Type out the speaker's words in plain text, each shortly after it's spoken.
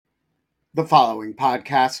The following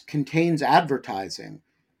podcast contains advertising.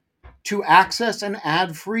 To access an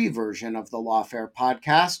ad-free version of the Lawfare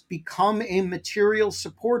podcast, become a material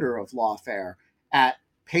supporter of Lawfare at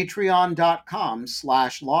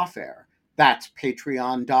patreon.com/lawfare. That's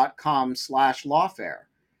patreon.com/lawfare.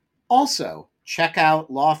 Also, check out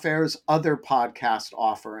Lawfare's other podcast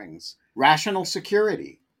offerings: Rational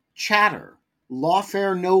Security, Chatter,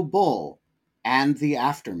 Lawfare No Bull, and The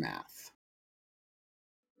Aftermath.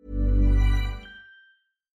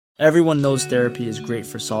 Everyone knows therapy is great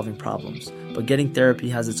for solving problems, but getting therapy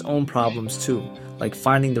has its own problems too, like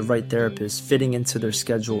finding the right therapist, fitting into their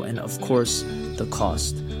schedule, and of course, the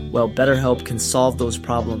cost. Well, BetterHelp can solve those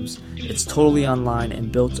problems. It's totally online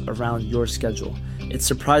and built around your schedule. It's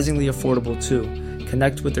surprisingly affordable too.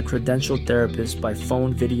 Connect with a credentialed therapist by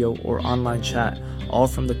phone, video, or online chat, all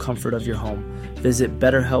from the comfort of your home. Visit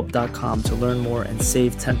BetterHelp.com to learn more and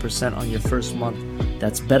save 10% on your first month.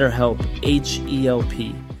 That's BetterHelp,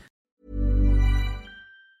 H-E-L-P.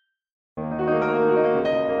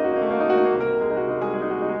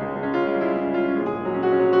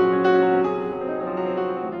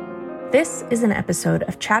 This is an episode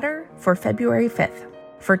of Chatter for February 5th.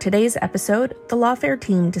 For today's episode, the Lawfare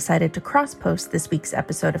team decided to cross-post this week's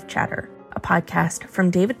episode of Chatter, a podcast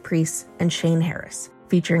from David Priest and Shane Harris,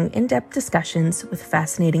 featuring in-depth discussions with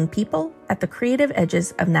fascinating people at the creative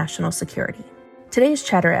edges of national security. Today's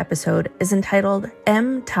Chatter episode is entitled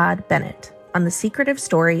Todd Bennett, on the secretive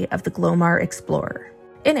story of the Glomar Explorer.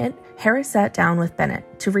 In it, Harris sat down with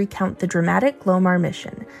Bennett to recount the dramatic Glomar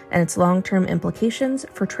mission and its long-term implications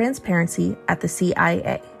for transparency at the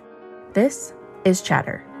CIA. This is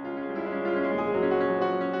Chatter.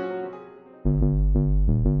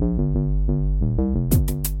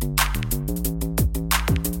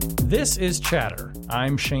 This is Chatter.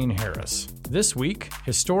 I'm Shane Harris. This week,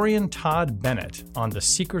 historian Todd Bennett on the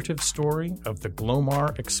secretive story of the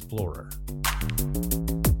Glomar Explorer.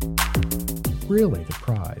 Really, the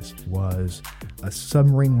prize was a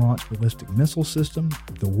submarine-launched ballistic missile system,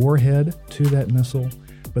 the warhead to that missile,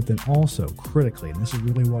 but then also, critically, and this is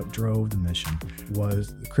really what drove the mission,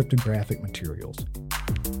 was the cryptographic materials.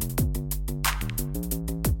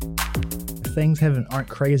 If things aren't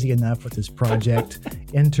crazy enough with this project,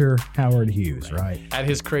 enter Howard Hughes, right? At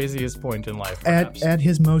his craziest point in life, perhaps. At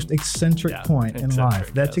his most eccentric point in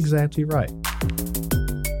life. That's exactly right.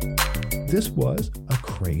 This was a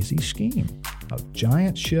crazy scheme. A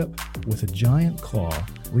giant ship with a giant claw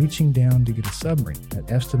reaching down to get a submarine at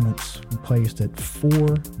estimates placed at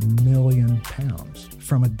 4 million pounds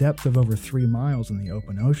from a depth of over 3 miles in the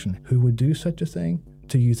open ocean. Who would do such a thing?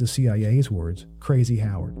 To use the CIA's words, Crazy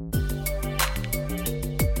Howard.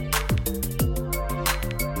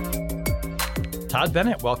 Todd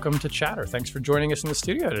Bennett, welcome to Chatter. Thanks for joining us in the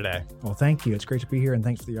studio today. Well, thank you. It's great to be here, and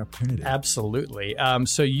thanks for the opportunity. Absolutely.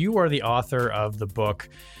 So you are the author of the book,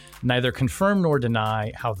 Neither Confirm Nor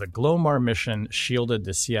Deny: How the Glomar Mission Shielded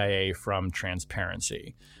the CIA from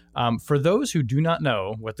Transparency. For those who do not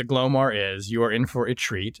know what the Glomar is, you are in for a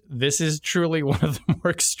treat. This is truly one of the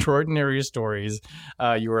more extraordinary stories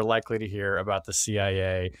you are likely to hear about the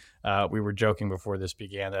CIA. We were joking before this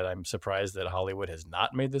began that I'm surprised that Hollywood has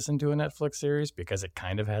not made this into a Netflix series because it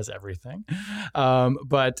kind of has everything.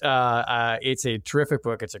 But it's a terrific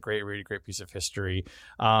book. It's a great read, a great piece of history.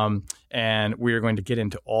 And we are going to get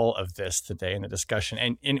into all of this today in the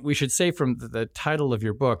discussion. And we should say from the title of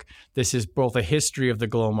your book, this is both a history of the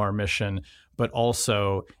Glomar mission, but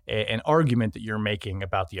also an argument that you're making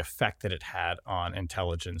about the effect that it had on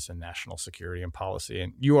intelligence and national security and policy.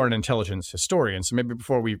 And you are an intelligence historian, so maybe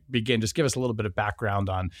before we begin, just give us a little bit of background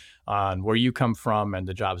on where you come from and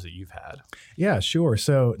the jobs that you've had. Yeah, sure.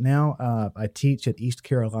 So now I teach at East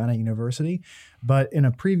Carolina University, but in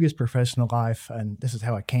a previous professional life, and this is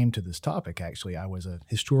how I came to this topic, actually, I was a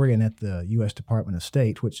historian at the U.S. Department of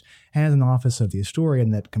State, which has an office of the historian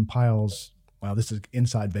that compiles, well, this is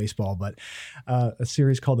inside baseball, but a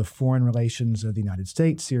series called the Foreign Relations of the United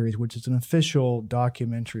States series, which is an official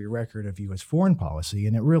documentary record of U.S. foreign policy.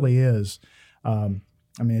 And it really is, it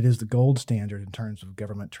is the gold standard in terms of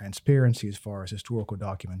government transparency as far as historical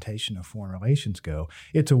documentation of foreign relations go.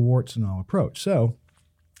 It's a warts and all approach. So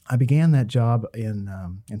I began that job in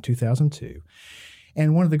 2002.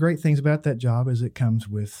 And one of the great things about that job is it comes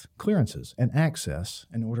with clearances and access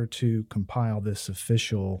in order to compile this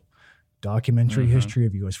official documentary history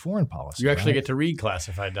of U.S. foreign policy. You actually get to read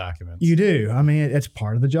classified documents. You do. It's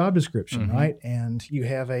part of the job description, right? And you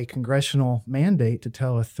have a congressional mandate to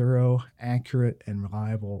tell a thorough, accurate, and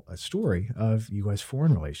reliable story of U.S.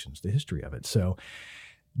 foreign relations, the history of it. So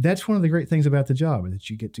That's one of the great things about the job, is that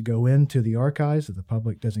you get to go into the archives that the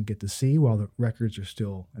public doesn't get to see while the records are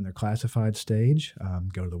still in their classified stage,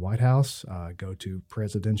 go to the White House, go to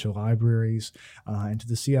presidential libraries, and to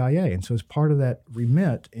the CIA. And so as part of that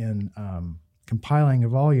remit in compiling a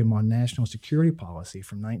volume on national security policy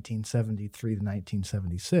from 1973 to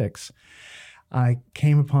 1976, I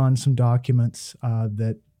came upon some documents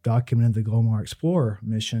that documented the Glomar Explorer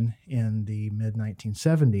mission in the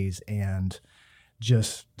mid-1970s, and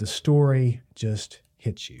just the story just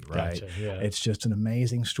hits you, right? Gotcha, yeah. It's just an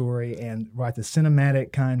amazing story, and right, the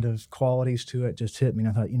cinematic kind of qualities to it just hit me.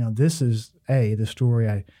 And I thought, this is the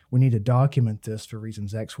story. We need to document this for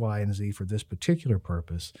reasons X, Y, and Z for this particular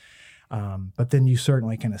purpose. But then you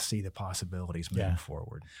certainly kind of see the possibilities moving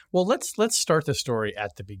forward. Well, let's start the story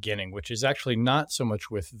at the beginning, which is actually not so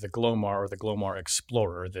much with the Glomar or the Glomar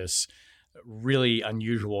Explorer, this really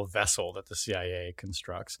unusual vessel that the CIA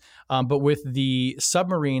constructs, but with the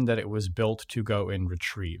submarine that it was built to go and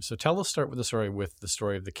retrieve. So start with the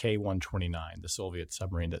story of the K-129, the Soviet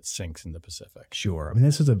submarine that sinks in the Pacific. Sure. I mean,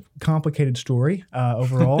 this is a complicated story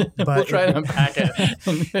overall, but we'll try to unpack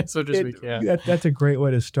it so just we can. That's a great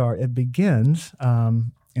way to start. It begins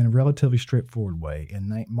in a relatively straightforward way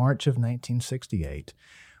in March of 1968,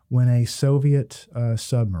 when a Soviet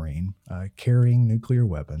submarine carrying nuclear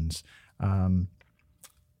weapons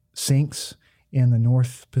sinks in the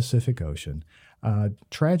North Pacific Ocean,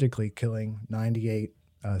 tragically killing 98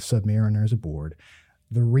 submariners aboard.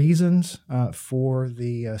 The reasons for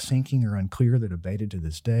the sinking are unclear. They're debated to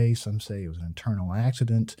this day. Some say it was an internal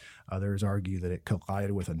accident. Others argue that it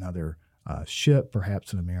collided with another ship,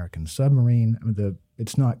 perhaps an American submarine.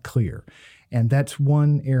 It's not clear. And that's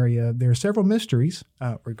one area. There are several mysteries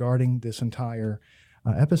regarding this entire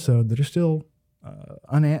episode that are still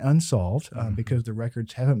unsolved because the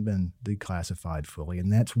records haven't been declassified fully,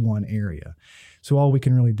 and that's one area. So all we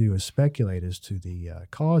can really do is speculate as to the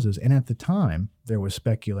causes, and at the time, there was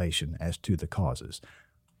speculation as to the causes.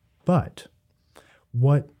 But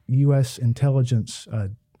what U.S. intelligence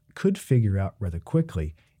could figure out rather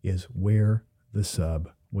quickly is where the sub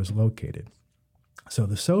was located. So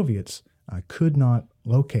the Soviets could not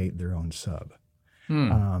locate their own sub.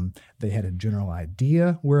 They had a general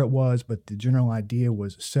idea where it was, but the general idea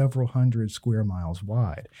was several hundred square miles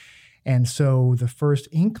wide. And so the first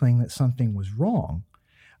inkling that something was wrong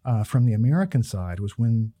from the American side was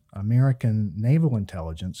when American naval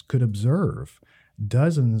intelligence could observe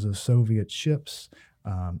dozens of Soviet ships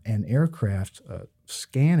and aircraft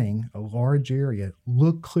scanning a large area,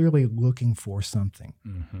 clearly looking for something.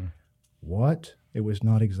 Mm-hmm. What? It was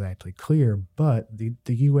not exactly clear, but the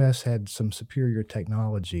U.S. had some superior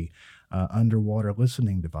technology, underwater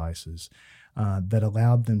listening devices, that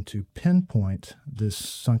allowed them to pinpoint this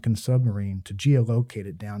sunken submarine, to geolocate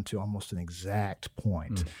it down to almost an exact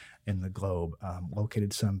point in the globe,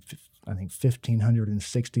 located some,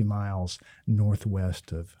 1,560 miles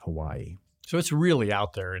northwest of Hawaii. So it's really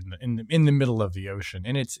out there in the middle of the ocean,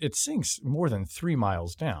 and it sinks more than 3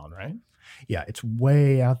 miles down, right? Yeah, it's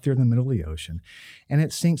way out there in the middle of the ocean, and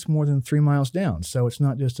it sinks more than 3 miles down. So it's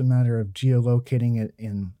not just a matter of geolocating it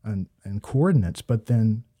in coordinates, but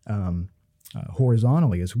then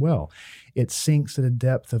horizontally as well. It sinks at a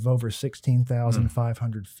depth of over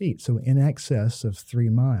 16,500 feet, so in excess of 3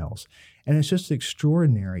 miles. And it's just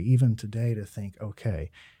extraordinary even today to think,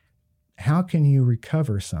 okay, how can you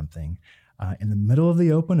recover something in the middle of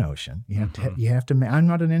the open ocean? You have to. I'm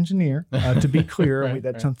not an engineer, to be clear.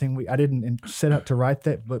 That's something I didn't set out to write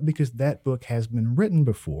that book, because that book has been written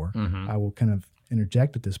before. Mm-hmm. I will kind of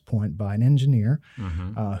interject at this point by an engineer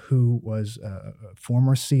who was a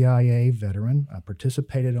former CIA veteran,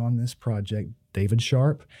 participated on this project, David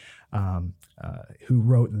Sharp, who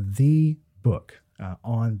wrote the book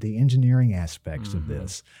on the engineering aspects of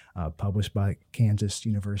this, published by Kansas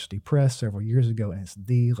University Press several years ago, and it's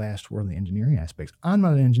the last word on the engineering aspects. I'm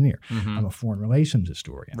not an engineer. I'm a foreign relations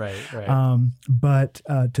historian. Right. But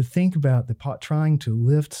to think about trying to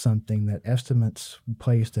lift something that estimates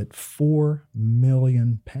placed at 4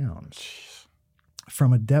 million pounds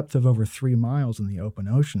from a depth of over 3 miles in the open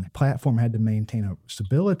ocean, the platform had to maintain a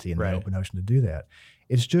stability in the open ocean to do that.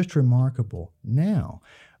 It's just remarkable now.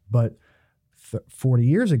 But 40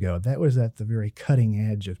 years ago, that was at the very cutting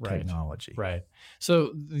edge of technology. Right.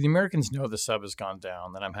 So the Americans know the sub has gone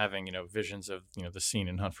down, and I'm having, visions of, the scene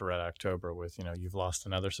in Hunt for Red October with, you've lost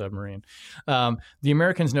another submarine. The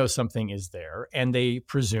Americans know something is there, and they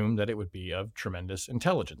presume that it would be of tremendous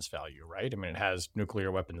intelligence value, right? I mean, it has nuclear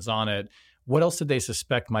weapons on it. What else did they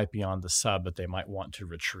suspect might be on the sub that they might want to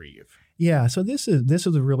retrieve? Yeah, so this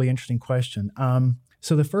is a really interesting question.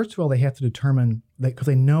 So first of all, they have to determine, because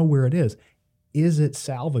they know where it is. is it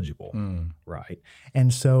salvageable, right?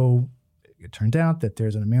 And so it turned out that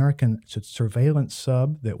there's an American surveillance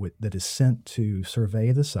sub that is sent to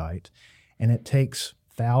survey the site, and it takes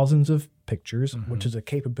thousands of pictures, which is a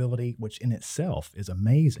capability which in itself is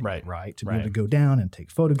amazing, right? To be able to go down and take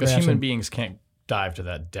photographs. Because human beings can't dive to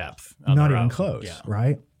that depth. Not even close,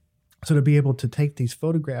 right? So to be able to take these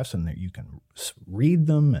photographs and you can read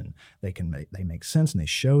them and they make sense and they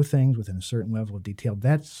show things within a certain level of detail,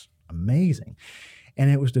 that's amazing. And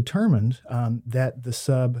it was determined that the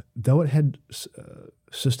sub, though it had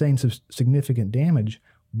sustained significant damage,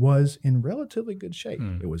 was in relatively good shape.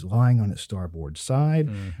 It was lying on its starboard side,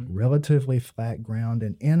 relatively flat ground,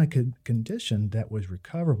 and in a condition that was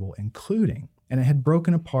recoverable, including, and it had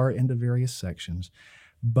broken apart into various sections,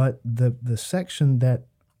 but the section that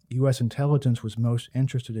U.S. intelligence was most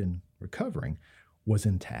interested in recovering was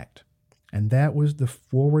intact. And that was the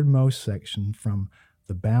forwardmost section from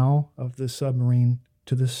the bow of the submarine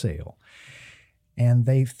to the sail. And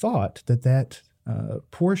they thought that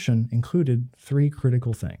portion included three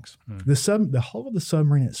critical things. The hull of the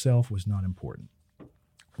submarine itself was not important,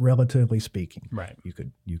 relatively speaking. Right.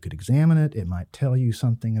 You could examine it. It might tell you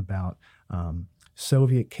something about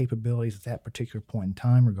Soviet capabilities at that particular point in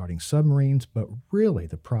time regarding submarines, but really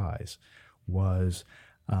the prize was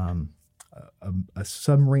a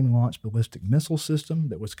submarine-launched ballistic missile system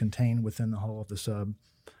that was contained within the hull of the sub,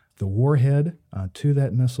 the warhead to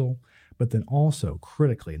that missile, but then also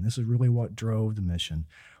critically, and this is really what drove the mission,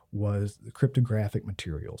 was the cryptographic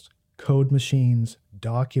materials, code machines,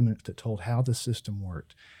 documents that told how the system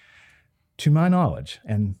worked. To my knowledge,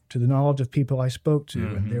 and to the knowledge of people I spoke to,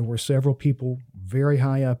 and there were several people very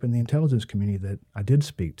high up in the intelligence community that I did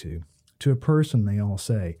speak to a person, they all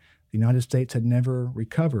say, the United States had never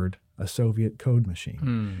recovered a Soviet code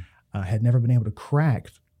machine, had never been able to crack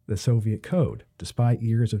the Soviet code, despite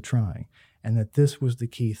years of trying, and that this was the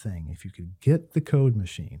key thing. If you could get the code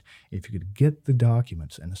machine, if you could get the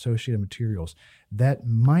documents and associated materials, that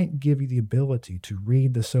might give you the ability to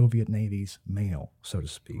read the Soviet Navy's mail, so to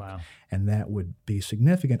speak. Wow. And that would be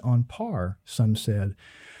significant, on par, some said,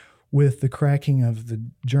 with the cracking of the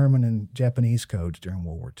German and Japanese codes during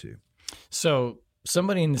World War II. So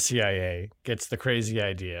somebody in the CIA gets the crazy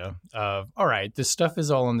idea of, all right, this stuff is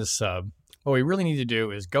all in the sub. What we really need to do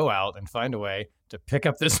is go out and find a way to pick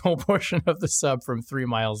up this whole portion of the sub from 3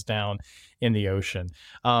 miles down in the ocean.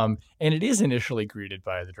 And it is initially greeted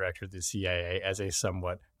by the director of the CIA as a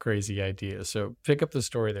somewhat crazy idea. So pick up the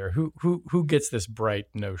story there. Who gets this bright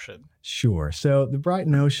notion? Sure. So the bright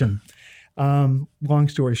notion, long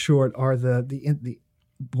story short, are the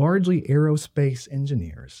largely aerospace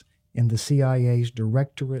engineers in the CIA's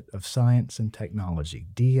Directorate of Science and Technology,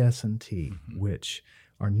 DS&T, which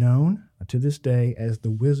are known to this day as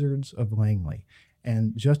the Wizards of Langley,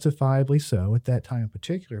 and justifiably so at that time in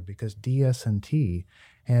particular, because DS&T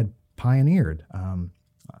had pioneered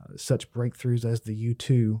such breakthroughs as the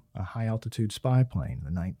U-2 high-altitude spy plane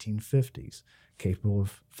in the 1950s, capable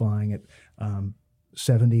of flying at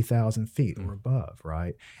 70,000 feet or above,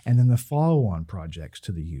 right? And then the follow-on projects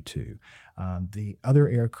to the U-2, the other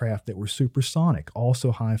aircraft that were supersonic,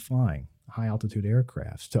 also high-flying, high-altitude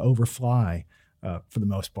aircrafts to overfly, for the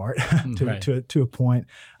most part, to a point,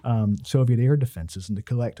 Soviet air defenses and to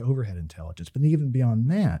collect overhead intelligence. But even beyond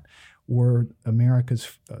that were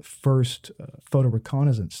America's first photo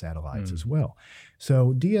reconnaissance satellites as well.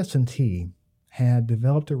 So DS&T had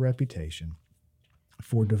developed a reputation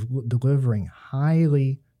for delivering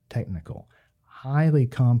highly technical, highly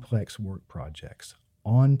complex work projects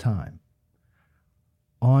on time,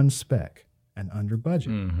 on spec, and under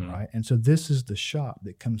budget, right? And so this is the shop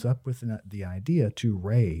that comes up with the idea to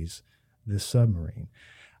raise this submarine.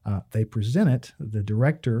 They present it, the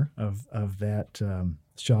director of that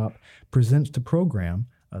shop presents the program,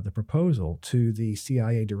 the proposal, to the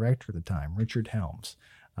CIA director at the time, Richard Helms,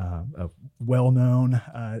 a well-known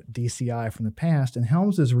DCI from the past. And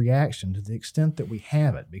Helms's reaction, to the extent that we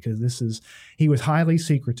have it, because he was highly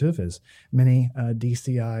secretive, as many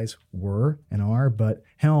DCIs were and are, but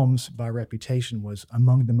Helms, by reputation, was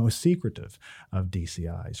among the most secretive of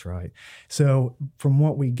DCIs, right? So from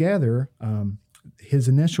what we gather, his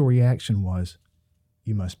initial reaction was,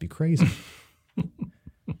 "You must be crazy."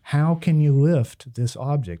 How can you lift this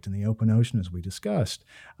object in the open ocean, as we discussed,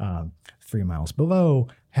 3 miles below?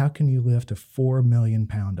 How can you lift a 4 million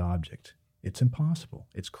pound object? It's impossible.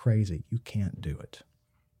 It's crazy. You can't do it.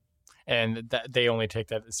 And they only take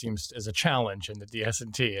that, it seems, as a challenge in the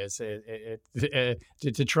DS&T,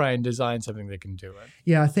 to try and design something that can do it.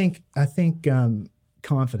 Yeah, I think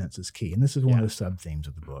confidence is key. And this is one of the sub-themes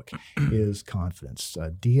of the book is confidence.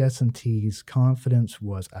 DS&T's confidence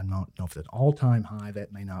was, I don't know if it's an all-time high,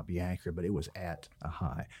 that may not be accurate, but it was at a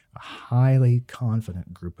high, a highly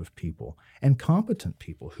confident group of people and competent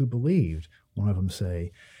people who believed, one of them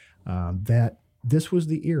say, that this was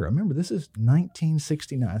the era. Remember, this is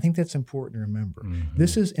 1969. I think that's important to remember. Mm-hmm.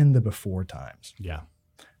 This is in the before times. Yeah.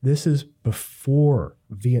 This is before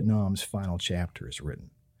Vietnam's final chapter is written,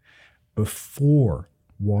 before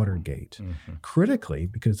Watergate. Mm-hmm. Critically,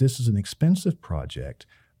 because this is an expensive project,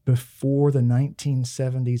 before the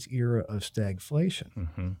 1970s era of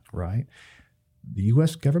stagflation, right? The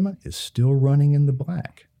U.S. government is still running in the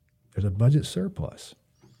black. There's a budget surplus.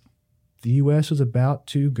 The U.S. is about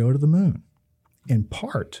to go to the moon, in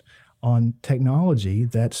part on technology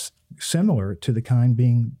that's similar to the kind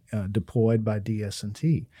being deployed by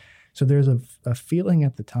DS&T. So there's a feeling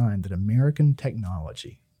at the time that American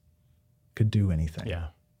technology could do anything. Yeah.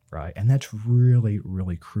 Right? And that's really,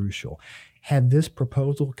 really crucial. Had this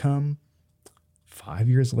proposal come 5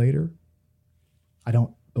 years later, I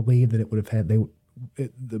don't believe that it would have had,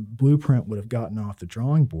 the blueprint would have gotten off the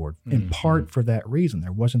drawing board, in part for that reason.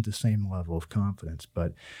 There wasn't the same level of confidence.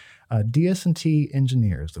 But DS&T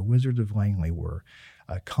engineers, the Wizards of Langley, were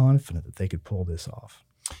confident that they could pull this off.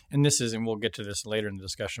 And this is, and we'll get to this later in the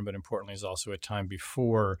discussion, but importantly is also a time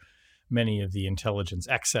before many of the intelligence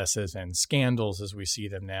excesses and scandals as we see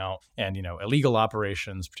them now, and illegal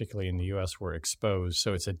operations, particularly in the U.S., were exposed.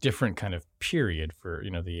 So it's a different kind of period for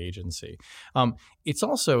the agency. It's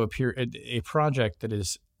also a project that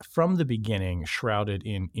is from the beginning shrouded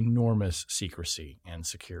in enormous secrecy and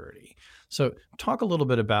security. So talk a little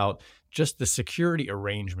bit about just the security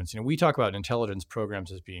arrangements. We talk about intelligence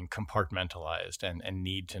programs as being compartmentalized and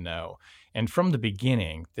need to know. And from the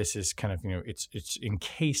beginning, this is kind of, it's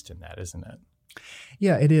encased in that, isn't it?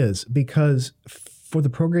 Yeah, it is. Because for the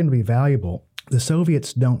program to be valuable, the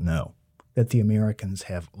Soviets don't know that the Americans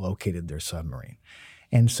have located their submarine.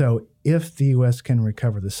 And so if the U.S. can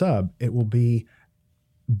recover the sub, it will be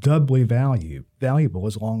doubly valuable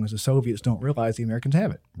as long as the Soviets don't realize the Americans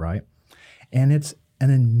have it, right? And it's an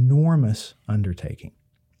enormous undertaking.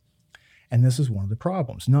 And this is one of the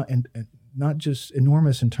problems, not just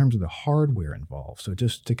enormous in terms of the hardware involved. So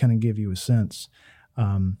just to kind of give you a sense,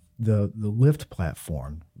 the lift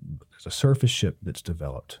platform, there's a surface ship that's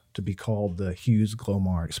developed to be called the Hughes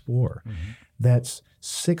Glomar Explorer. That's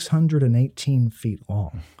 618 feet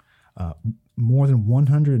long, more than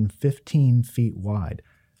 115 feet wide.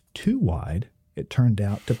 Too wide, it turned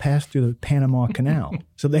out, to pass through the Panama Canal.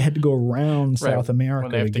 So they had to go around South America.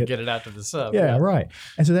 When they have to get it out to the sub. Yeah, right.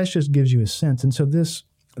 And so that just gives you a sense. And so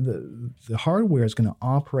the hardware is going to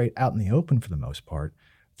operate out in the open for the most part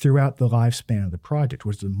throughout the lifespan of the project,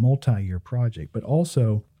 which is a multi-year project. But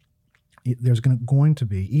also, there's going to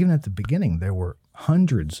be, even at the beginning, there were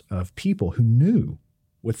hundreds of people who knew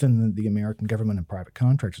within the American government and private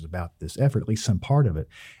contractors about this effort, at least some part of it.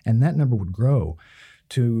 And that number would grow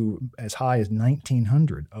to as high as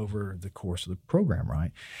 1,900 over the course of the program,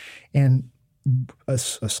 right? And a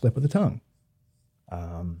slip of the tongue,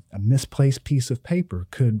 a misplaced piece of paper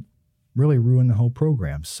could really ruin the whole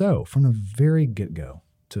program. So from the very get-go,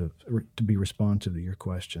 to be responsive to your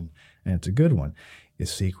question, and it's a good one,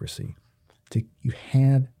 is secrecy. You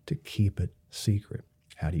had to keep it secret.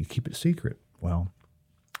 How do you keep it secret? Well,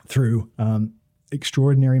 through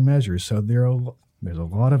extraordinary measures. So there's a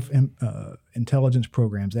lot of intelligence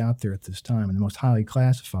programs out there at this time, and the most highly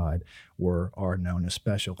classified are known as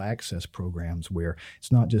special access programs, where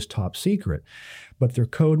it's not just top secret, but they're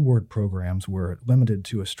code word programs where limited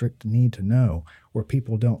to a strict need to know, where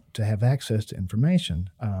people to have access to information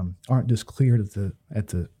aren't just cleared at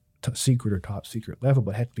the secret or top secret level,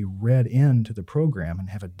 but have to be read into the program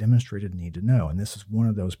and have a demonstrated need to know. And this is one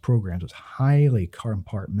of those programs that's highly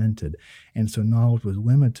compartmented, and so knowledge was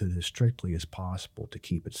limited as strictly as possible to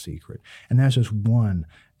keep it secret. And that's just one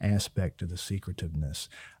aspect of the secretiveness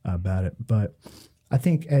about it. But I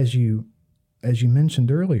think as you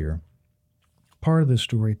mentioned earlier, part of the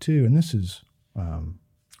story too, and this is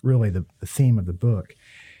really the theme of the book,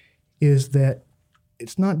 is that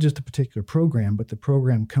it's not just a particular program, but the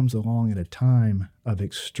program comes along at a time of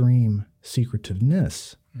extreme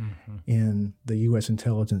secretiveness in the U.S.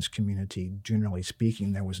 intelligence community. Generally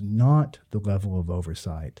speaking, there was not the level of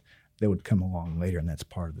oversight that would come along later, and that's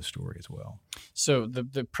part of the story as well. So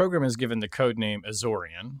the program is given the code name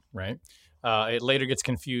Azorian, right? It later gets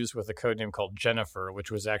confused with a code name called Jennifer, which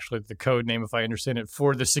was actually the code name, if I understand it,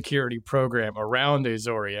 for the security program around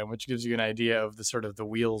Azorian, which gives you an idea of the sort of the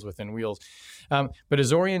wheels within wheels. But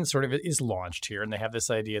Azorian sort of is launched here, and they have this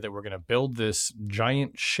idea that we're going to build this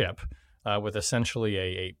giant ship with essentially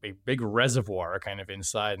a big reservoir kind of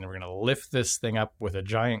inside, and we're going to lift this thing up with a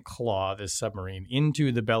giant claw, this submarine,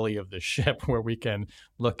 into the belly of the ship where we can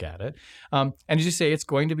look at it. And as you say, it's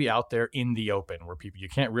going to be out there in the open where you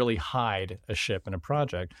can't really hide a ship in a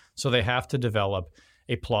project. So they have to develop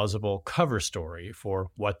a plausible cover story for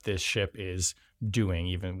what this ship is doing,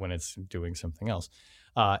 even when it's doing something else.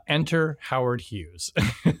 Enter Howard Hughes,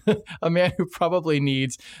 a man who probably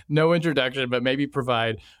needs no introduction, but maybe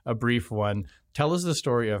provide a brief one. Tell us the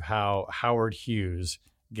story of how Howard Hughes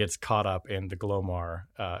gets caught up in the Glomar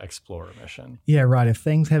Explorer mission. Yeah, right. If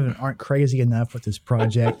things aren't crazy enough with this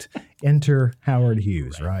project, enter Howard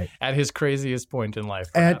Hughes, right? At his craziest point in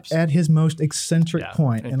life, perhaps. At his most eccentric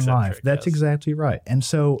point in life. That's exactly right. And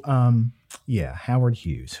so, Howard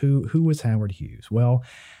Hughes. Who was Howard Hughes? Well,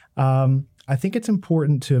 I think it's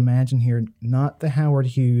important to imagine here not the Howard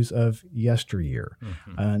Hughes of yesteryear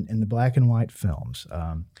in the black and white films.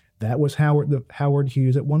 That was Howard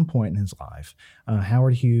Hughes at one point in his life.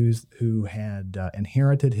 Howard Hughes, who had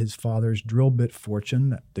inherited his father's drill bit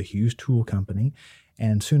fortune, the Hughes Tool Company,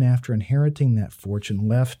 and soon after inheriting that fortune,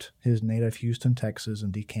 left his native Houston, Texas,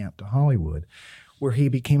 and decamped to Hollywood, where he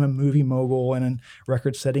became a movie mogul and a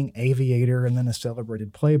record-setting aviator and then a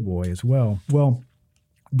celebrated playboy as well. Well,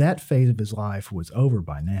 that phase of his life was over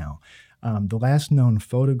by now. The last known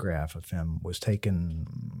photograph of him was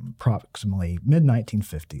taken approximately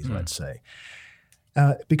mid-1950s, let's say,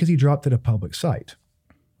 because he dropped at a public site.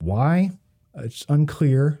 Why? It's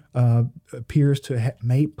unclear. Appears to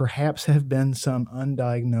may perhaps have been some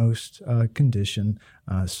undiagnosed condition.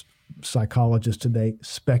 Psychologists today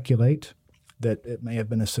speculate that it may have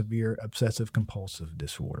been a severe obsessive-compulsive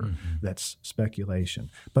disorder. That's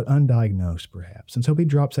speculation, but undiagnosed perhaps. And so he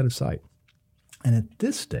drops out of sight. And at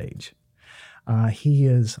this stage, he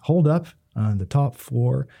is holed up on the top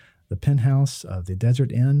floor, the penthouse of the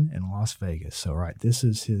Desert Inn in Las Vegas. So, right, this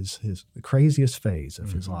is the craziest phase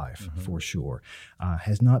of his life, for sure.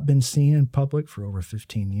 Has not been seen in public for over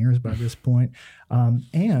 15 years by this point.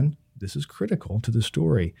 And this is critical to the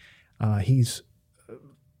story. He's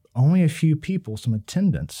only a few people, some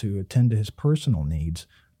attendants who attend to his personal needs,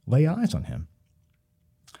 lay eyes on him.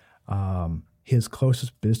 His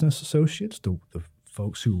closest business associates, the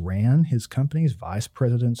folks who ran his companies, vice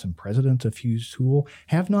presidents and presidents of Hughes Tool,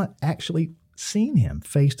 have not actually seen him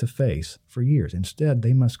face to face for years. Instead,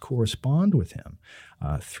 they must correspond with him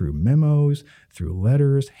through memos, through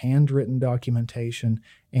letters, handwritten documentation,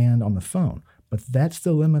 and on the phone. But that's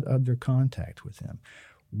the limit of their contact with him.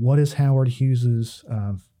 What is Howard Hughes's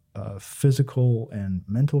physical and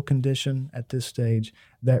mental condition at this stage?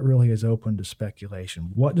 That really is open to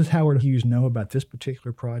speculation. What does Howard Hughes know about this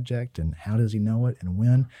particular project, and how does he know it and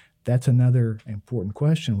when? That's another important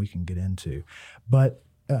question we can get into. But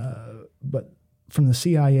from the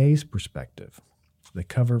CIA's perspective, the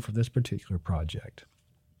cover for this particular project,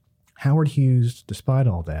 Howard Hughes, despite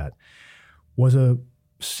all that,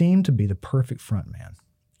 seemed to be the perfect frontman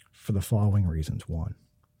for the following reasons. One,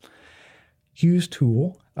 Hughes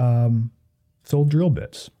Tool sold drill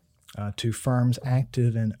bits to firms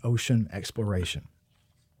active in ocean exploration.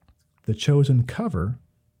 The chosen cover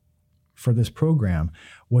for this program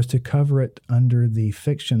was to cover it under the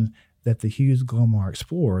fiction that the Hughes Glomar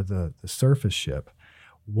Explorer, the surface ship,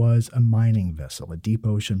 was a mining vessel, a deep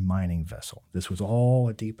ocean mining vessel. This was all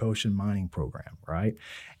a deep ocean mining program, right?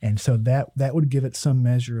 And so that would give it some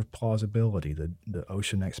measure of plausibility, the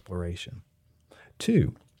ocean exploration.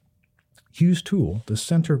 Two, Hughes Tool, the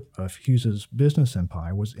center of Hughes's business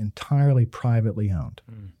empire, was entirely privately owned.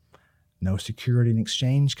 No Security and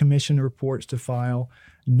Exchange Commission reports to file,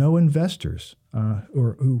 no investors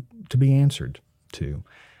who to be answered to.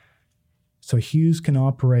 So Hughes can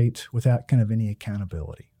operate without kind of any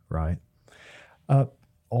accountability, right?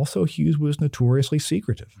 Also, Hughes was notoriously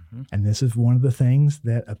secretive, and this is one of the things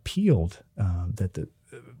that appealed, that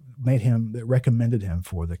recommended him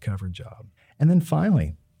for the cover job. And then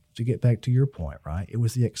finally, to get back to your point, right, it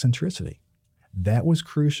was the eccentricity. That was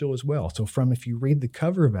crucial as well. So if you read the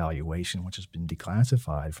cover evaluation, which has been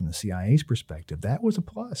declassified from the CIA's perspective, that was a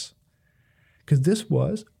plus. Because this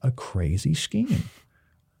was a crazy scheme.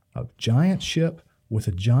 A giant ship with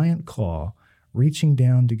a giant claw reaching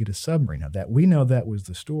down to get a submarine. Now, we know that was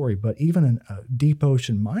the story, but even a deep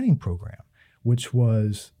ocean mining program, which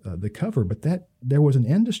was the cover, but there was an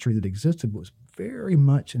industry that existed, was very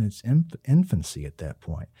much in its infancy at that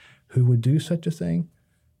point. Who would do such a thing?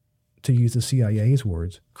 To use the CIA's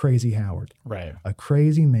words, Crazy Howard. Right. A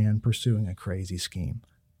crazy man pursuing a crazy scheme.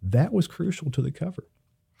 That was crucial to the cover.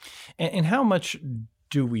 And how much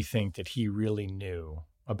do we think that he really knew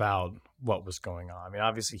about what was going on. I mean,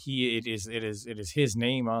 obviously it is his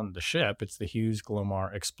name on the ship. It's the Hughes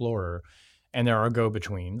Glomar Explorer. And there are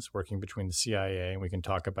go-betweens working between the CIA, and we can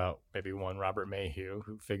talk about maybe one, Robert Mayhew,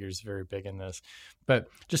 who figures very big in this. But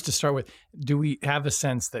just to start with, do we have a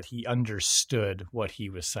sense that he understood what he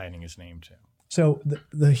was signing his name to? So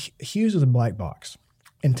the Hughes is a black box,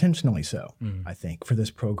 intentionally so, I think, for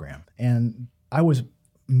this program. And I was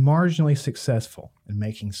marginally successful in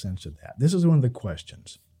making sense of that. This is one of the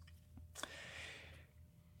questions.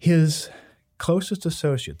 His closest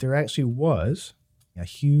associate, there actually was a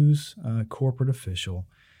Hughes corporate official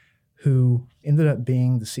who ended up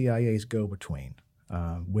being the CIA's go-between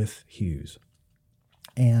with Hughes.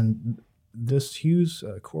 And this Hughes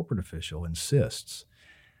corporate official insists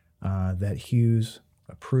that Hughes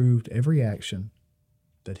approved every action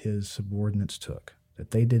that his subordinates took,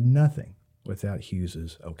 that they did nothing without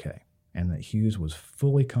Hughes's okay, and that Hughes was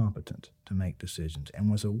fully competent to make decisions and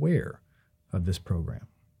was aware of this program.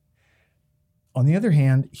 On the other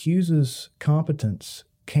hand, Hughes's competence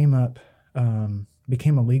became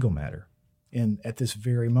a legal matter at this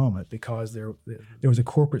very moment because there was a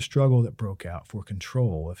corporate struggle that broke out for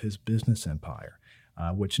control of his business empire,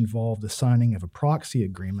 which involved the signing of a proxy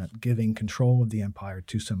agreement giving control of the empire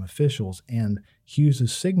to some officials, and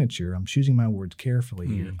Hughes's signature, I'm choosing my words carefully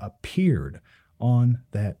here, appeared on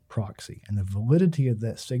that proxy, and the validity of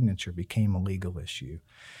that signature became a legal issue.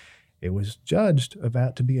 It was judged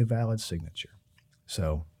about to be a valid signature.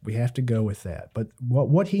 So we have to go with that. But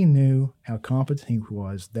what he knew, how competent he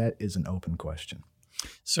was, that is an open question.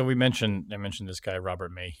 So I mentioned this guy,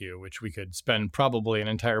 Robert Mayhew, which we could spend probably an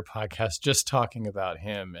entire podcast just talking about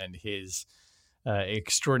him and his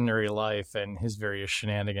extraordinary life and his various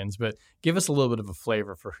shenanigans. But give us a little bit of a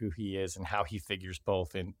flavor for who he is and how he figures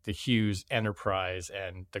both in the Hughes enterprise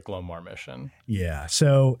and the Glomar mission. Yeah.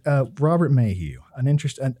 So Robert Mayhew,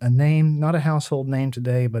 a name, not a household name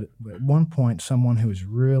today, but at one point, someone who was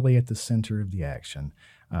really at the center of the action.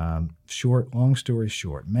 Long story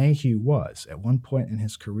short, Mayhew was, at one point in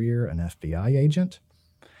his career, an FBI agent.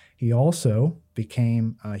 He also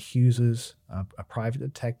became Hughes's a private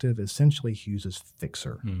detective, essentially Hughes's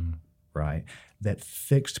fixer, right? That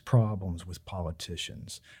fixed problems with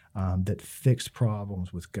politicians, that fixed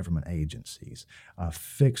problems with government agencies,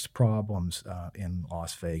 fixed problems in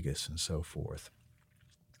Las Vegas and so forth.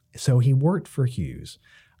 So he worked for Hughes,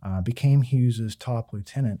 became Hughes's top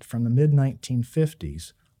lieutenant from the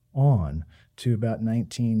mid-1950s on to about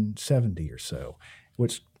 1970 or so,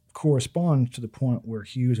 which corresponds to the point where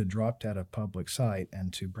Hughes had dropped out of public sight,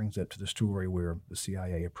 and brings up to the story where the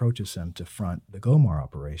CIA approaches him to front the Glomar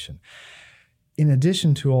operation. In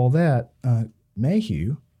addition to all that,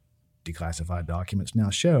 Mayhew, declassified documents now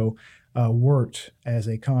show, worked as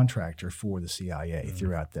a contractor for the CIA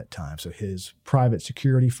throughout that time. So his private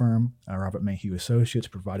security firm, Robert Mayhew Associates,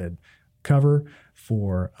 provided cover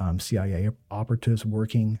for CIA operatives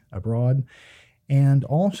working abroad. And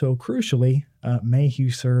also, crucially, Mayhew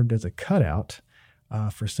served as a cutout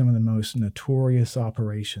for some of the most notorious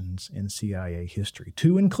operations in CIA history,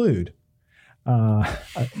 to include, and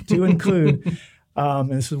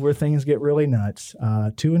this is where things get really nuts,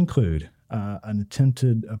 to include an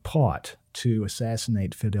attempted plot to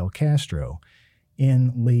assassinate Fidel Castro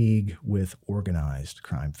in league with organized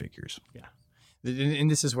crime figures. Yeah. And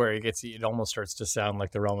this is where it almost starts to sound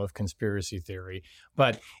like the realm of conspiracy theory.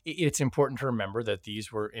 But it's important to remember that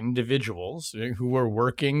these were individuals who were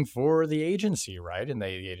working for the agency, right? And the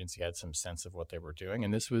agency had some sense of what they were doing.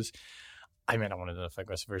 And this was, I don't want to know if I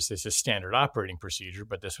guess this is standard operating procedure,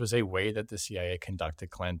 but this was a way that the CIA conducted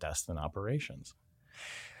clandestine operations.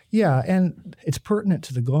 Yeah, and it's pertinent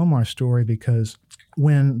to the Glomar story because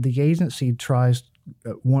when the agency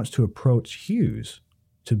wants to approach Hughes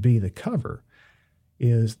to be the cover,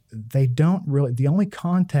 is they don't really, the only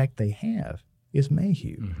contact they have is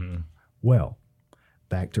Mayhew. Mm-hmm. Well,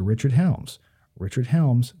 back to Richard Helms. Richard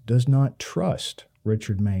Helms does not trust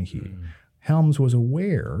Richard Mayhew. Mm. Helms was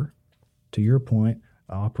aware, to your point,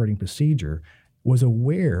 operating procedure, was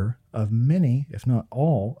aware of many, if not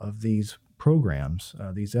all, of these programs,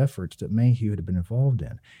 these efforts that Mayhew had been involved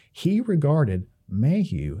in. He regarded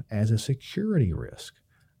Mayhew as a security risk.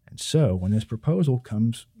 And so when this proposal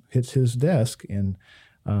hits his desk in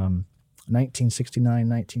 1969,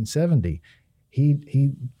 1970,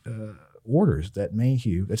 he orders that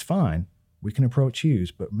Mayhew, it's fine, we can approach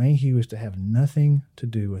Hughes, but Mayhew is to have nothing to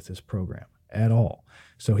do with this program at all.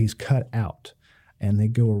 So he's cut out, and they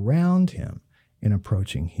go around him in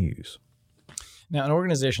approaching Hughes. Now, an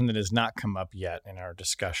organization that has not come up yet in our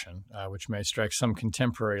discussion, which may strike some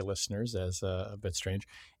contemporary listeners as a bit strange,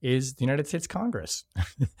 is the United States Congress.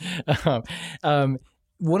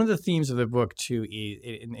 one of the themes of the book, too,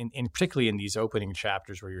 in particularly in these opening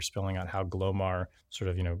chapters where you're spelling out how Glomar sort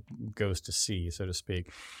of, goes to sea, so to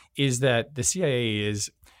speak, is that the CIA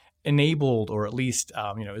is enabled, or at least,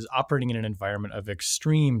 is operating in an environment of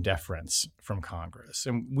extreme deference from Congress.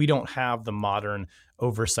 And we don't have the modern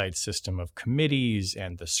oversight system of committees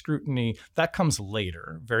and the scrutiny. That comes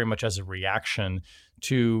later, very much as a reaction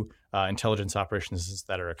to intelligence operations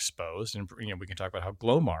that are exposed. And, we can talk about how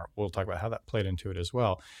Glomar, we'll talk about how that played into it as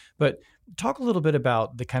well. But talk a little bit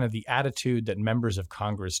about the kind of the attitude that members of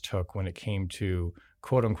Congress took when it came to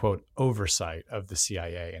quote unquote oversight of the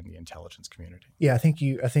CIA and the intelligence community. Yeah, I think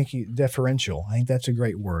you deferential. I think that's a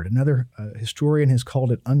great word. Another historian has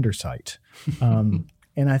called it undersight.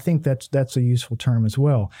 And I think that's a useful term as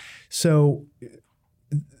well. So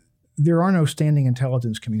there are no standing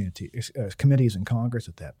intelligence committees in Congress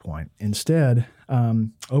at that point. Instead,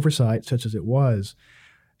 oversight, such as it was,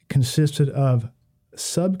 consisted of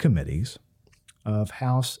subcommittees of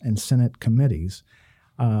House and Senate committees,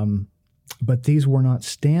 but these were not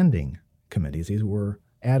standing committees. These were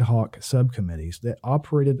ad hoc subcommittees that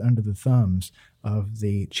operated under the thumbs of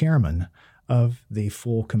the chairman of the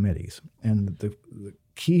full committees. And the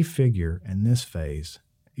key figure in this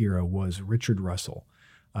era was Richard Russell,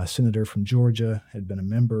 a senator from Georgia, had been a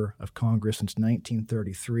member of Congress since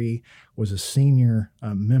 1933, was a senior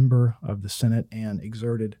member of the Senate, and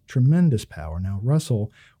exerted tremendous power. Now,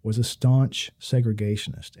 Russell was a staunch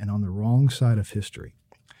segregationist and on the wrong side of history,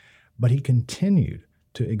 but he continued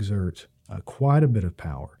to exert quite a bit of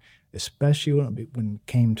power, especially when it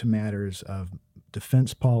came to matters of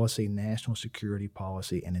defense policy, national security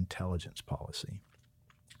policy, and intelligence policy.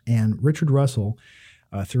 And Richard Russell,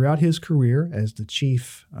 throughout his career as the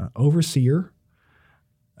chief overseer,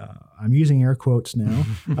 I'm using air quotes now,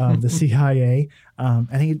 of the CIA,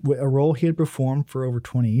 and a role he had performed for over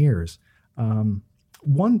 20 years.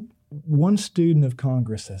 One student of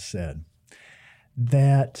Congress has said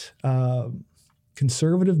that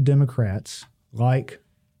conservative Democrats,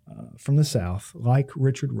 from the South, like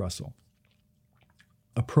Richard Russell,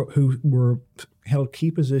 who held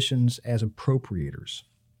key positions as appropriators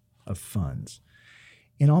of funds,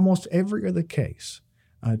 in almost every other case,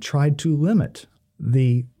 tried to limit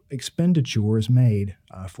the expenditures made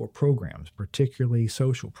for programs, particularly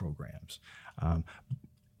social programs.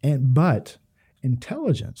 But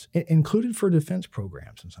intelligence, included for defense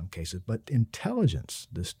programs in some cases, but intelligence,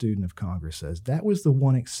 the student of Congress says, that was the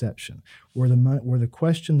one exception where the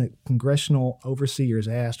question that congressional overseers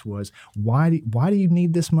asked was, why do you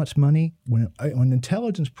need this much money? When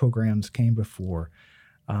intelligence programs came before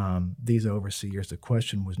these overseers, the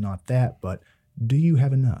question was not that, but do you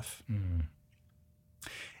have enough? Mm.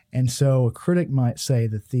 And so a critic might say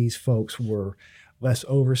that these folks were less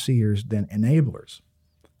overseers than enablers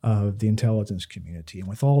of the intelligence community. And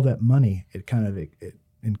with all that money, it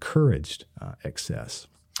encouraged excess.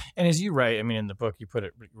 And as you write, in the book, you put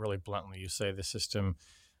it really bluntly. You say the system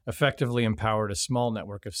effectively empowered a small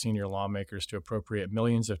network of senior lawmakers to appropriate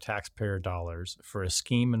millions of taxpayer dollars for a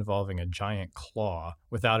scheme involving a giant claw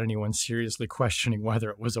without anyone seriously questioning whether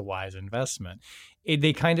it was a wise investment.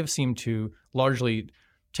 They kind of seem to largely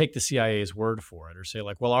take the CIA's word for it, or say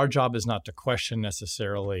our job is not to question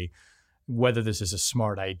necessarily whether this is a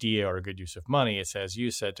smart idea or a good use of money. It's, as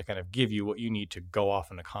you said, to kind of give you what you need to go off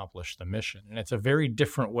and accomplish the mission. And it's a very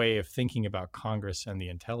different way of thinking about Congress and the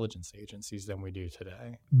intelligence agencies than we do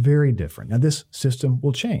today. Very different. Now, this system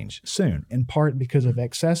will change soon, in part because of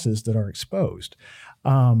excesses that are exposed.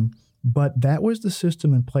 But that was the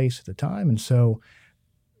system in place at the time. And so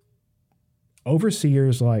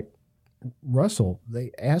overseers like Russell,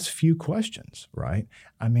 they asked few questions, right?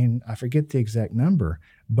 I forget the exact number,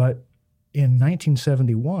 but in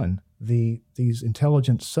 1971, these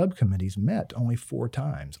intelligence subcommittees met only 4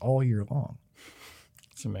 times all year long.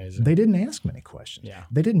 It's amazing. They didn't ask many questions. Yeah.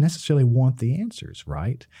 They didn't necessarily want the answers,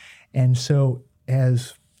 right? And so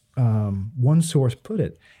as one source put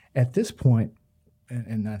it, at this point,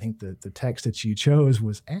 and I think the text that you chose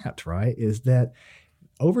was apt, right, is that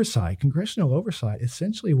congressional oversight,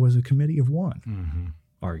 essentially was a committee of one,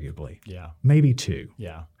 arguably. Yeah. Maybe 2.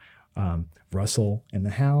 Yeah. Russell in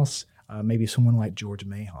the House, maybe someone like George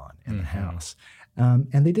Mahon in the House.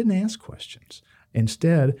 And they didn't ask questions.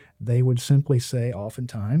 Instead, they would simply say,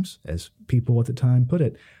 oftentimes, as people at the time put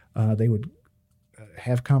it, they would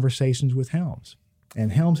have conversations with Helms.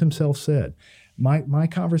 And Helms himself said, my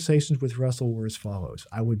conversations with Russell were as follows.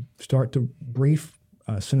 I would start to brief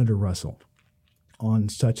Senator Russell on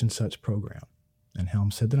such and such program. And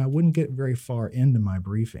Helms said that I wouldn't get very far into my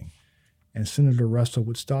briefing. And Senator Russell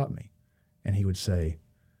would stop me. And he would say,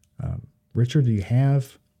 Richard, do you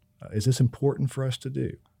have Is this important for us to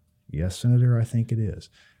do? Yes, Senator, I think it is.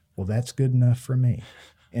 Well, that's good enough for me.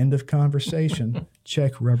 End of conversation.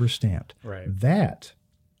 Check, rubber stamped. Right. That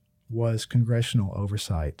was congressional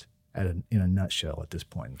oversight in a nutshell at this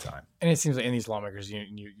point in time. And it seems like in these lawmakers,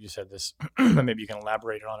 you said this, but maybe you can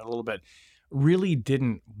elaborate on it a little bit, really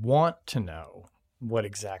didn't want to know what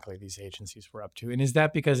exactly these agencies were up to. And is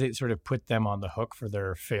that because it sort of put them on the hook for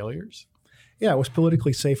their failures? Yeah, it was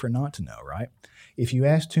politically safer not to know, right? If you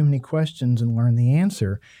ask too many questions and learn the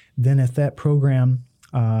answer, then if that program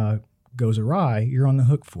goes awry, you're on the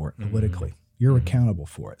hook for it politically. Mm-hmm. You're accountable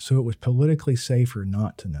for it. So it was politically safer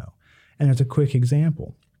not to know. And there's a quick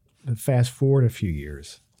example. Fast forward a few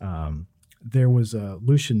years. There was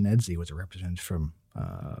Lucian Nedzi was a representative from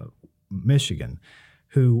Michigan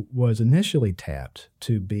who was initially tapped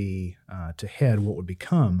to be to head what would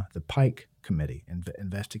become the Pike Committee,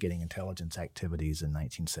 investigating intelligence activities in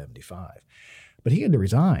 1975. But he had to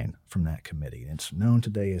resign from that committee. And it's known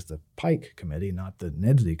today as the Pike Committee, not the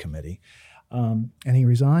Nedzi Committee. And he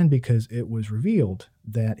resigned because it was revealed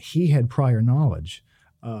that he had prior knowledge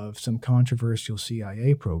of some controversial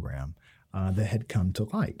CIA program that had come to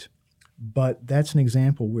light. But that's an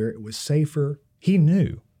example where it was safer. He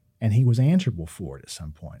knew, and he was answerable for it at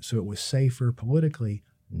some point. So it was safer politically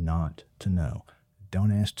not to know.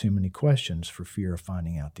 Don't ask too many questions for fear of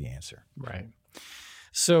finding out the answer. Right.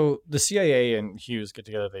 So the CIA and Hughes get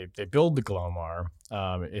together. They build the Glomar.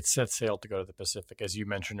 It sets sail to go to the Pacific. As you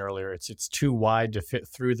mentioned earlier, it's too wide to fit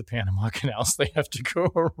through the Panama Canal, so they have to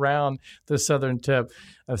go around the southern tip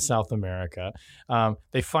of South America.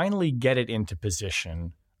 They finally get it into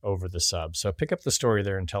position over the sub. So pick up the story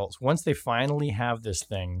there and tell us, once they finally have this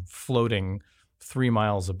thing floating 3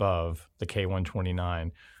 miles above the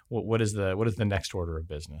K-129, what is the next order of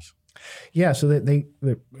business? Yeah, so they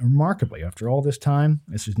remarkably, after all this time,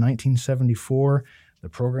 this is 1974, the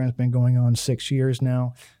program's been going on 6 years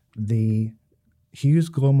now, the Hughes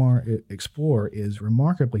Glomar Explorer is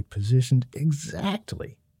remarkably positioned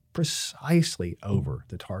precisely over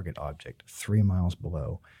the target object, 3 miles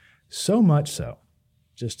below. So much so,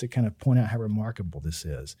 just to kind of point out how remarkable this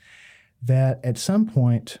is, that at some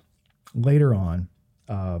point later on,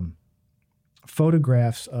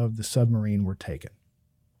 photographs of the submarine were taken.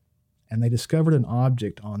 And they discovered an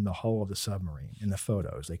object on the hull of the submarine in the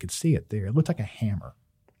photos. They could see it there. It looked like a hammer,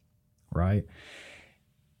 right?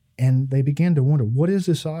 And they began to wonder, what is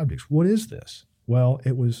this object? What is this? Well,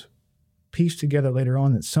 it was pieced together later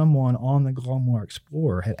on that someone on the Glomar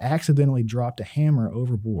Explorer had accidentally dropped a hammer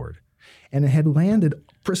overboard, and it had landed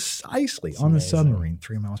precisely on the submarine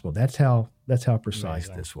 3 miles below. That's how precise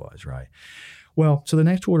this was, right? Well, so the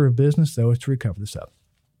next order of business, though, is to recover the sub.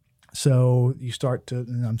 So you start to,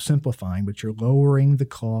 and I'm simplifying, but you're lowering the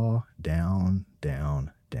claw down,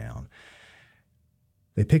 down, down.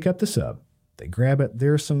 They pick up the sub. They grab it.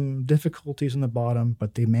 There are some difficulties in the bottom,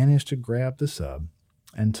 but they manage to grab the sub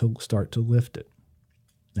and to start to lift it.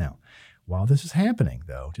 Now, while this is happening,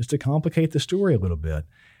 though, just to complicate the story a little bit,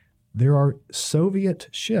 there are Soviet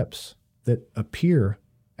ships that appear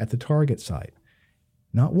at the target site.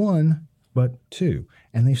 Not one, but two.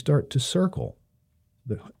 And they start to circle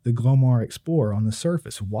the Glomar Explorer on the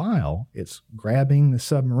surface while it's grabbing the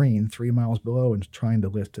submarine 3 miles below and trying to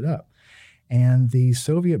lift it up. And the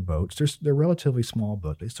Soviet boats, they're relatively small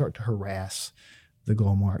boats. They start to harass the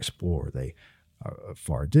Glomar Explorer. They are a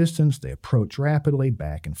far distance. They approach rapidly,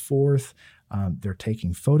 back and forth. They're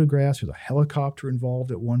taking photographs. There's a helicopter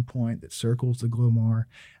involved at one point that circles the Glomar,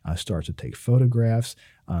 starts to take photographs.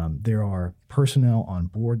 There are personnel on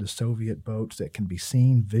board the Soviet boats that can be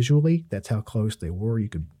seen visually. That's how close they were. You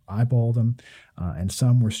could eyeball them. And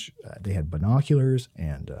some were, they had binoculars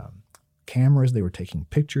and cameras. They were taking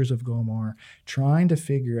pictures of Glomar, trying to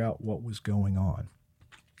figure out what was going on.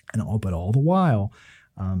 But all the while,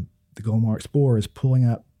 the Glomar Explorer is pulling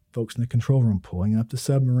up, folks in the control room pulling up the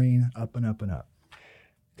submarine, up and up and up.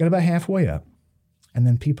 Got about halfway up, and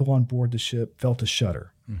then people on board the ship felt a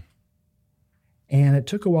shudder. And it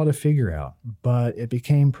took a while to figure out, but it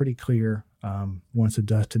became pretty clear once the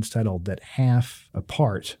dust had settled that half a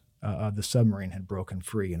part of the submarine had broken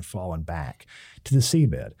free and fallen back to the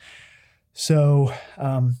seabed. So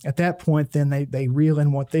at that point, then they reel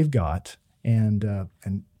in what they've got and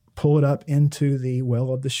pull it up into the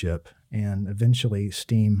well of the ship and eventually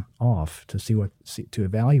steam off to to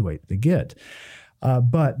evaluate the get.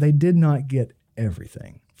 But they did not get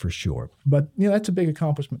everything, for sure. But that's a big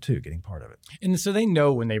accomplishment too, getting part of it. And so they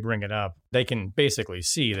know when they bring it up, they can basically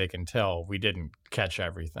see, they can tell we didn't catch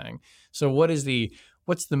everything. So what's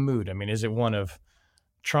the mood? I mean, is it one of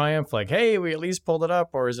triumph, like, hey, we at least pulled it up?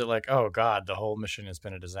 Or is it like, oh, God, the whole mission has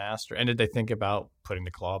been a disaster? And did they think about putting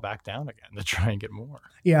the claw back down again to try and get more?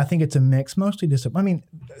 Yeah, I think it's a mix, mostly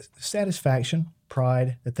satisfaction,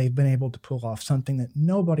 pride that they've been able to pull off something that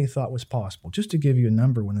nobody thought was possible. Just to give you a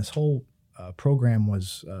number, when this whole program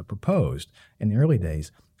was proposed in the early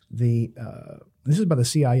days, this is by the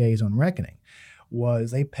CIA's own reckoning,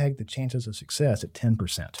 was they pegged the chances of success at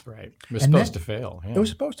 10%. Right. It was supposed to fail. Yeah. It was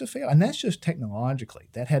supposed to fail. And that's just technologically.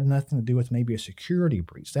 That had nothing to do with maybe a security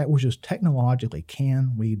breach. That was just technologically,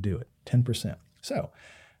 can we do it? 10%. So,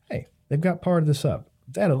 hey, they've got part of this up.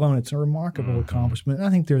 That alone, it's a remarkable accomplishment. And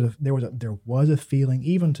I think there was a feeling,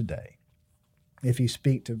 even today, if you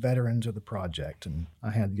speak to veterans of the project, and I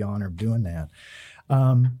had the honor of doing that,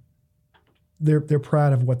 they're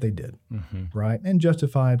proud of what they did, right? And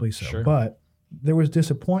justifiably so. Sure. But there was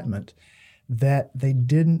disappointment that they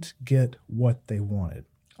didn't get what they wanted.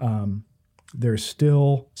 There's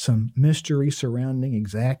still some mystery surrounding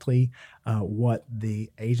exactly what the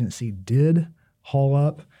agency did haul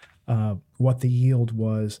up, what the yield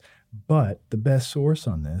was. But the best source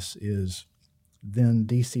on this is then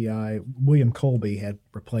DCI. William Colby had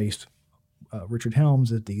replaced Richard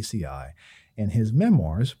Helms as DCI, and his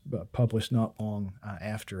memoirs, published not long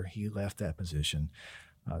after he left that position,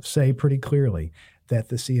 say pretty clearly that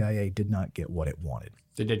the CIA did not get what it wanted.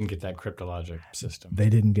 They didn't get that cryptologic system. They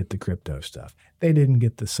didn't get the crypto stuff. They didn't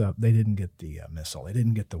get the They didn't get the missile. They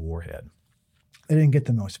didn't get the warhead. They didn't get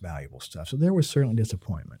the most valuable stuff. So there was certainly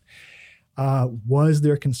disappointment. Was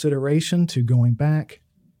there consideration to going back?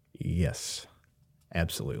 Yes,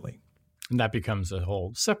 absolutely. And that becomes a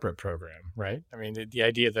whole separate program, right? I mean, the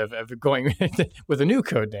idea of going with a new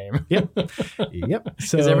code name. Yep.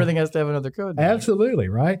 Because everything has to have another code name. Absolutely,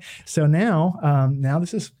 right? So now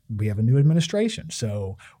we have a new administration.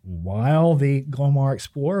 So while the Glomar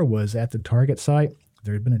Explorer was at the target site,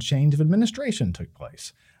 there had been a change of administration took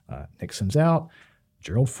place. Nixon's out,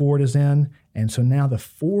 Gerald Ford is in, and so now the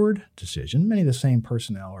Ford decision, many of the same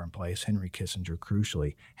personnel are in place. Henry Kissinger,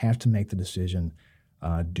 crucially, have to make the decision,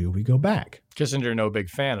 do we go back? Kissinger, no big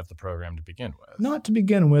fan of the program to begin with. Not to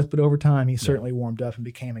begin with, but over time he certainly warmed up and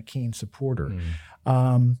became a keen supporter.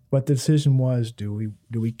 But the decision was,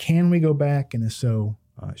 can we go back? And if so,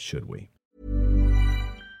 should we?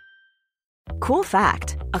 Cool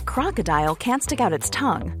fact, a crocodile can't stick out its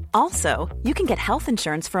tongue. Also, you can get health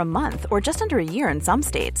insurance for a month or just under a year in some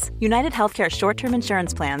states. United Healthcare short-term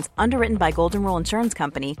insurance plans, underwritten by Golden Rule Insurance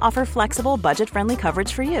Company, offer flexible, budget-friendly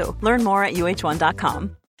coverage for you. Learn more at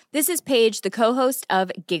uh1.com. This is Paige, the co-host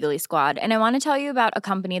of Giggly Squad, and I want to tell you about a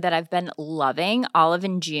company that I've been loving, Olive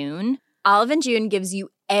 & June. Olive & June gives you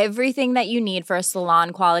everything that you need for a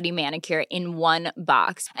salon-quality manicure in one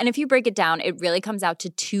box. And if you break it down, it really comes out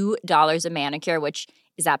to $2 a manicure, which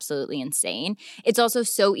is absolutely insane. It's also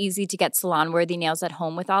so easy to get salon-worthy nails at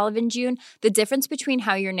home with Olive & June. The difference between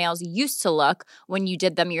how your nails used to look when you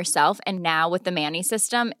did them yourself and now with the Mani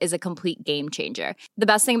system is a complete game changer. The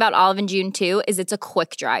best thing about Olive & June, too, is it's a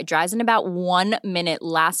quick dry. Dries in about 1 minute,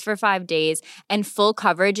 lasts for 5 days, and full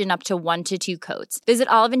coverage in up to 1 to 2 coats. Visit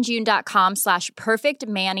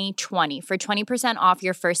oliveandjune.com/perfectmani20 for 20% off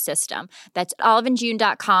your first system. That's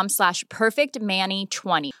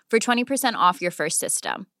oliveandjune.com/perfectmani20 for 20% off your first system.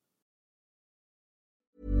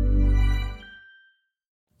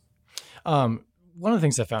 One of the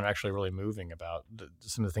things I found actually really moving about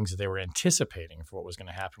some of the things that they were anticipating for what was going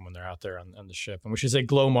to happen when they're out there on the ship, and which is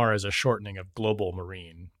Glomar is a shortening of Global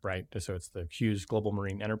Marine, right? So it's the Hughes Global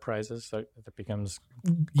Marine Enterprises that becomes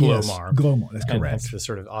Glomar. Yes, Glomar, that's correct. And that's the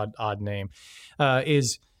sort of odd name.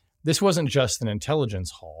 Is this wasn't just an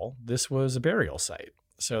intelligence haul. This was a burial site.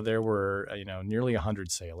 So there were, nearly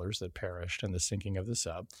 100 sailors that perished in the sinking of the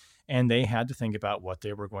sub, and they had to think about what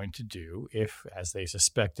they were going to do if, as they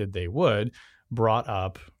suspected they would, brought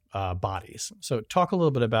up bodies. So talk a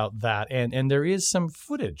little bit about that, and there is some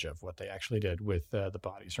footage of what they actually did with the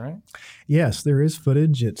bodies, right? Yes, there is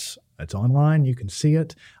footage. It's online. You can see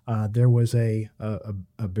it. There was a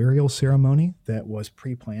burial ceremony that was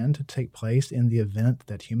pre-planned to take place in the event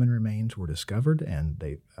that human remains were discovered, and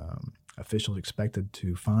they officials expected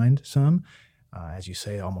to find some. As you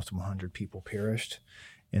say, almost 100 people perished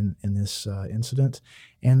in this incident,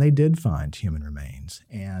 and they did find human remains,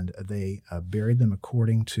 and they buried them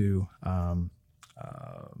according to kind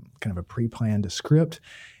of a pre-planned script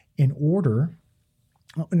in order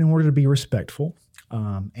to be respectful,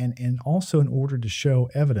 and also in order to show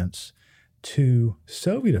evidence to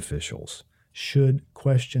Soviet officials should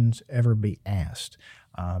questions ever be asked.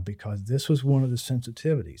 Because this was one of the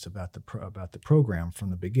sensitivities about the program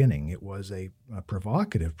from the beginning. It was a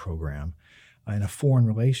provocative program in a foreign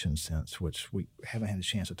relations sense, which we haven't had a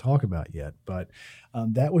chance to talk about yet. But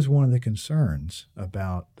that was one of the concerns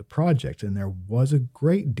about the project, and there was a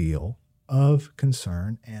great deal of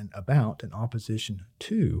concern and about and opposition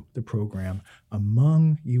to the program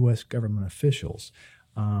among U.S. government officials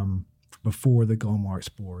before the Glomar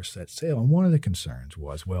Explorer set sail. And one of the concerns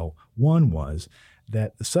was, one was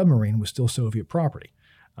that the submarine was still Soviet property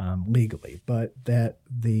legally, but that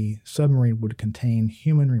the submarine would contain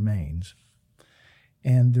human remains,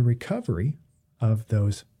 and the recovery of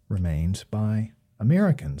those remains by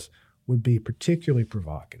Americans would be particularly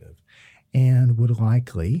provocative and would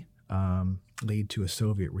likely lead to a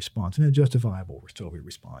Soviet response, and a justifiable Soviet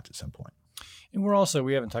response at some point. And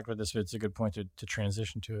we haven't talked about this, but it's a good point to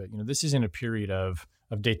transition to it. This is in a period of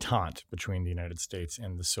détente between the United States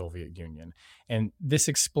and the Soviet Union. And this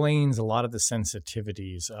explains a lot of the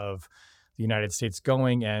sensitivities of the United States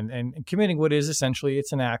going and committing what is essentially,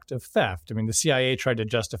 it's an act of theft. I mean, the CIA tried to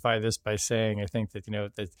justify this by saying, I think that,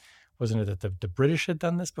 that wasn't it that the British had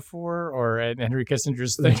done this before? and Henry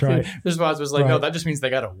Kissinger's response was like, no, that just means they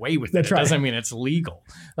got away with it. It doesn't mean it's legal.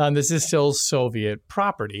 This is still Soviet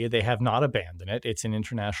property. They have not abandoned it. It's in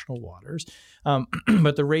international waters.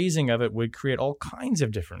 But the raising of it would create all kinds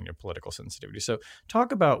of different political sensitivity. So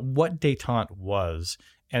talk about what détente was,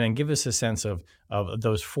 and then give us a sense of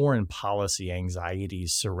those foreign policy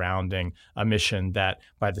anxieties surrounding a mission that,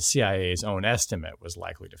 by the CIA's own estimate, was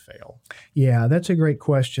likely to fail. Yeah, that's a great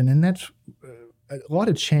question. And that's a lot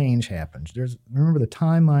of change happens. Remember the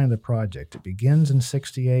timeline of the project. It begins in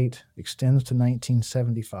 1968, extends to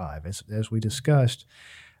 1975. As we discussed,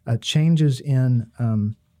 changes in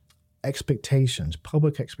expectations,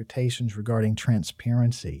 public expectations regarding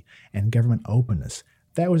transparency and government openness.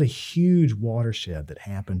 That was a huge watershed that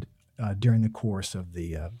happened during the course of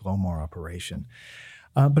the Glomar operation.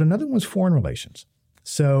 But another one was foreign relations.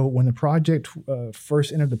 So when the project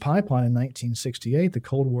first entered the pipeline in 1968, the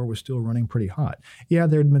Cold War was still running pretty hot. Yeah,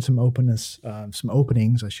 there had been some openings,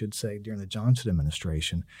 I should say, during the Johnson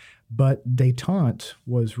administration. But détente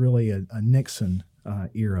was really a Nixon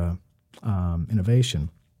era innovation.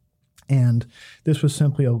 And this was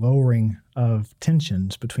simply a lowering of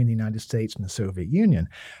tensions between the United States and the Soviet Union.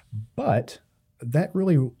 But that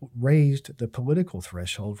really raised the political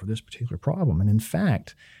threshold for this particular problem. And in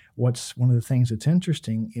fact, one of the things that's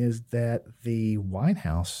interesting is that the White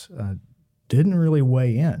House didn't really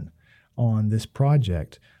weigh in on this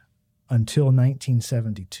project until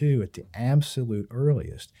 1972 at the absolute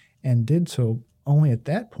earliest, and did so only at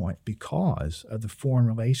that point because of the foreign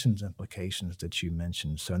relations implications that you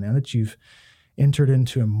mentioned. So now that you've entered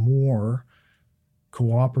into a more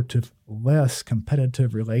cooperative, less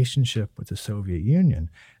competitive relationship with the Soviet Union,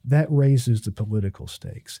 that raises the political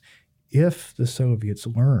stakes. If the Soviets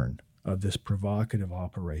learn of this provocative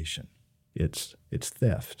operation, it's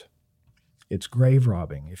theft, it's grave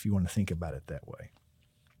robbing, if you want to think about it that way,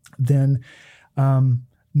 then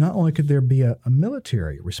not only could there be a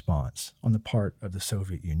military response on the part of the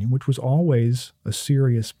Soviet Union, which was always a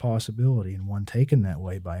serious possibility and one taken that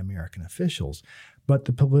way by American officials, but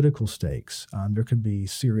the political stakes. There could be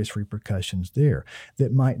serious repercussions there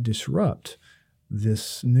that might disrupt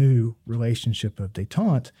this new relationship of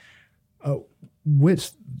détente,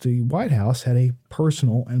 which the White House had a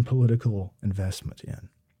personal and political investment in.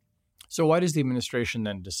 So why does the administration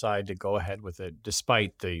then decide to go ahead with it,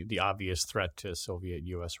 despite the obvious threat to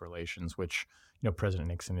Soviet-U.S. relations, which President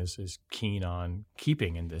Nixon is keen on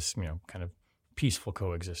keeping in this kind of peaceful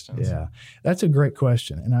coexistence? Yeah, that's a great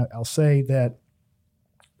question, and I'll say that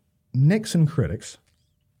Nixon critics,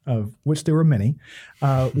 of which there were many,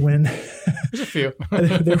 when there's a few,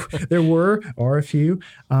 there are a few.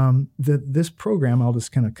 This program, I'll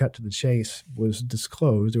just kind of cut to the chase, was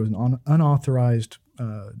disclosed. There was an unauthorized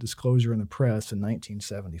disclosure in the press in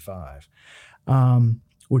 1975,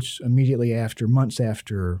 which immediately months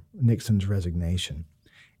after Nixon's resignation.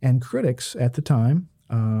 And critics at the time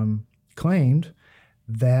claimed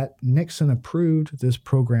that Nixon approved this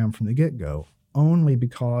program from the get-go only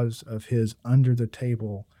because of his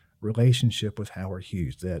under-the-table relationship with Howard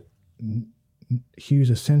Hughes, that Hughes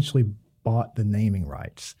essentially bought the naming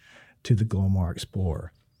rights to the Glomar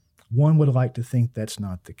Explorer. One would like to think that's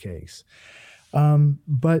not the case.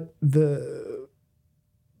 But the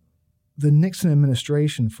Nixon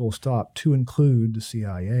administration, full stop, to include the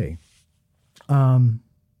CIA,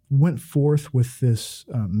 went forth with this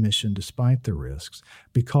mission despite the risks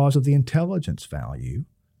because of the intelligence value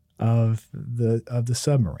of the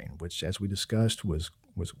submarine, which, as we discussed, was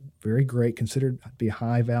very great, considered to be a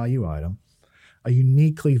high value item, a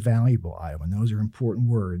uniquely valuable item, and those are important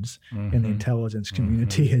words in the intelligence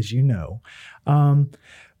community, as you know.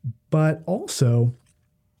 But also,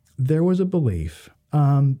 there was a belief,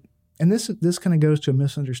 and this kind of goes to a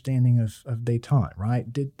misunderstanding of détente,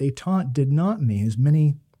 right? Détente did not mean, as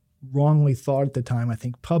many wrongly thought at the time, I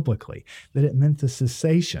think publicly, that it meant the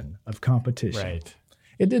cessation of competition. Right.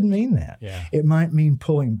 It didn't mean that. Yeah. It might mean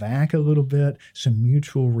pulling back a little bit, some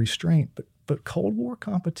mutual restraint, but Cold War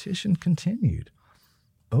competition continued.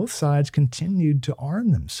 Both sides continued to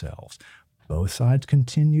arm themselves. Both sides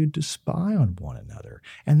continued to spy on one another.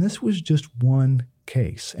 And this was just one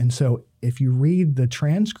case. And so if you read the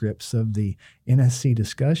transcripts of the NSC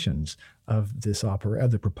discussions of this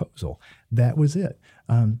of the proposal, that was it.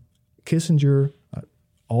 Kissinger,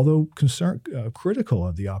 although critical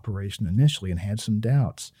of the operation initially and had some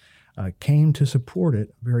doubts, came to support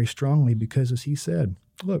it very strongly because, as he said,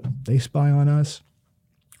 look, they spy on us,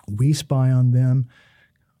 we spy on them,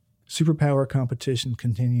 superpower competition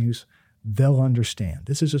continues, they'll understand.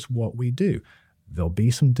 This is just what we do. There'll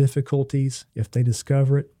be some difficulties if they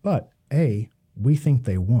discover it, but A, we think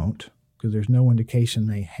they won't because there's no indication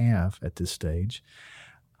they have at this stage.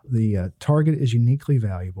 The target is uniquely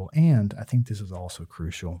valuable, and I think this is also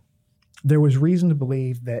crucial. There was reason to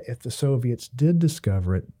believe that if the Soviets did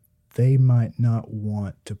discover it, they might not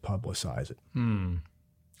want to publicize it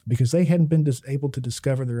because they hadn't been able to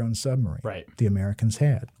discover their own submarine. Right. The Americans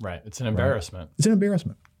had. Right. It's an embarrassment. It's an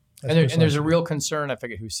embarrassment. And there's a real concern. I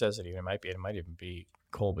forget who says it. It might even be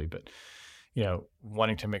Colby, but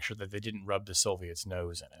wanting to make sure that they didn't rub the Soviets'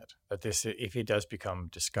 nose in it. That this, if it does become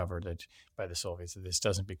discovered by the Soviets, that this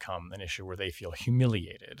doesn't become an issue where they feel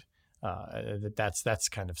humiliated. That's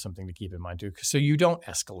kind of something to keep in mind too. So you don't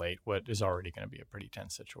escalate what is already going to be a pretty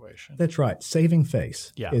tense situation. That's right. Saving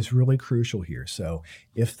face is really crucial here. So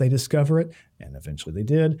if they discover it, and eventually they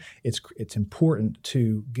did, it's important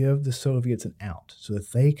to give the Soviets an out so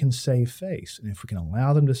that they can save face. And if we can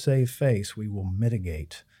allow them to save face, we will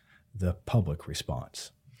mitigate the public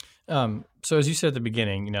response. So as you said at the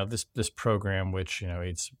beginning, this program, which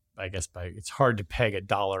it's hard to peg a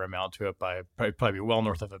dollar amount to it by probably well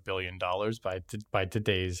north of $1 billion by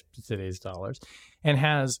today's dollars, and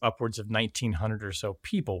has upwards of 1,900 or so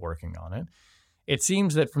people working on it. It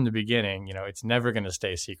seems that from the beginning, it's never going to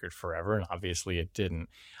stay secret forever, and obviously it didn't.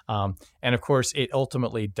 And of course, it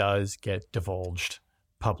ultimately does get divulged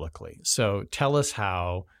publicly. So tell us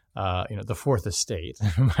how. The fourth estate,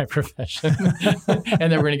 my profession.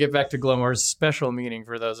 And then we're going to get back to Glomar's special meaning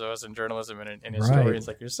for those of us in journalism and historians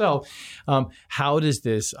like yourself. How does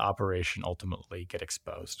this operation ultimately get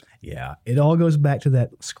exposed? Yeah, it all goes back to that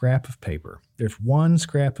scrap of paper. There's one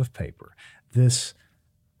scrap of paper. This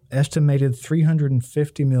estimated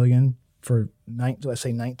 $350 million for, let's say,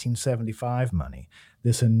 1975 money.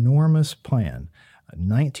 This enormous plan,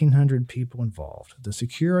 1,900 people involved. The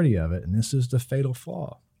security of it, and this is the fatal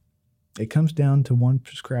flaw, it comes down to one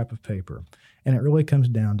scrap of paper, and it really comes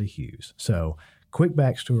down to Hughes. So, quick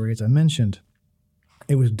backstory, as I mentioned,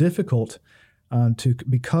 it was difficult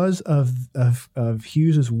because of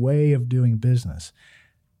Hughes's way of doing business.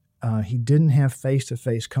 He didn't have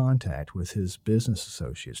face-to-face contact with his business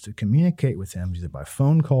associates to communicate with them either by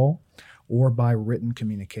phone call or by written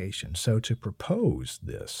communication. So, to propose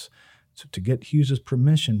this, to get Hughes's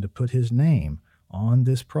permission to put his name on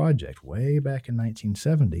this project way back in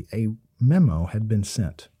 1970, a memo had been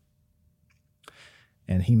sent.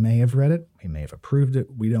 And he may have read it, he may have approved it,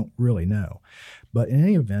 we don't really know. But in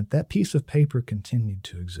any event, that piece of paper continued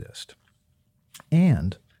to exist.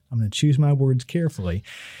 And I'm going to choose my words carefully.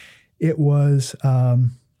 It was,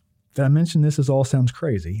 did I mention this? All sounds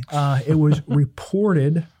crazy. It was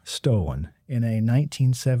reported stolen in a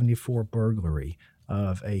 1974 burglary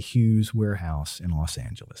of a Hughes warehouse in Los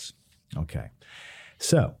Angeles. Okay,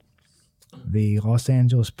 so the Los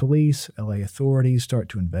Angeles police, LA authorities start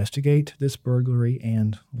to investigate this burglary,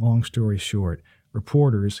 and long story short,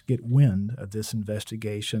 reporters get wind of this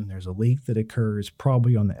investigation. There's a leak that occurs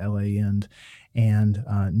probably on the LA end, and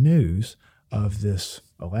news of this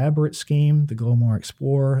elaborate scheme, the Glomar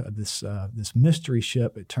Explorer, this mystery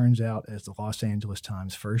ship, it turns out, as the Los Angeles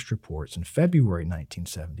Times first reports in February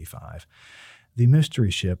 1975, the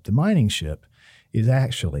mystery ship, the mining ship, is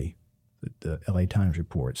actually, the LA Times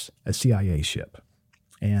reports, a CIA ship.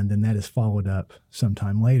 And then that is followed up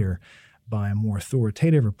sometime later by a more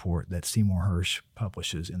authoritative report that Seymour Hersh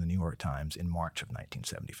publishes in the New York Times in March of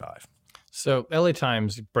 1975. So LA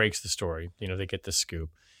Times breaks the story. They get the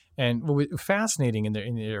scoop. And what was fascinating, and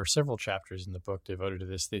there are several chapters in the book devoted to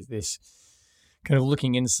this kind of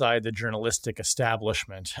looking inside the journalistic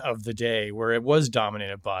establishment of the day, where it was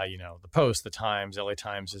dominated by, the Post, the Times, LA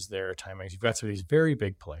Times is there, Time Magazine. You've got some of these very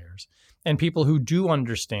big players and people who do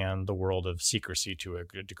understand the world of secrecy to a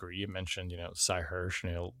good degree. You mentioned, Cy Hirsch,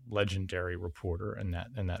 legendary reporter in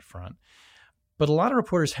that front. But a lot of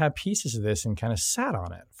reporters had pieces of this and kind of sat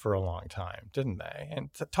on it for a long time, didn't they? And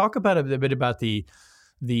talk about a bit about the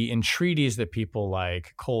entreaties that people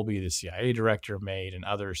like Colby, the CIA director, made and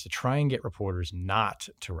others to try and get reporters not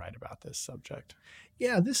to write about this subject.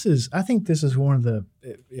 Yeah, I think this is one of the,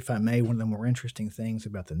 if I may, one of the more interesting things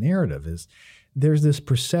about the narrative is there's this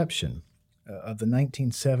perception of the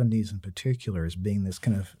 1970s in particular as being this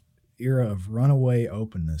kind of era of runaway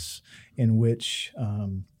openness in which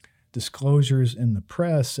disclosures in the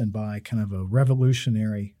press and by kind of a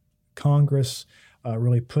revolutionary Congress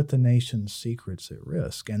really put the nation's secrets at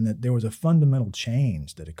risk, and that there was a fundamental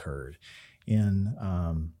change that occurred in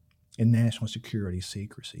national security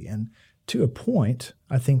secrecy. And to a point,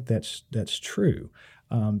 I think that's true.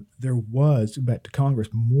 There was, back to Congress,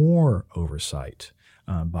 more oversight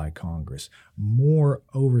by Congress, more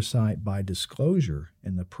oversight by disclosure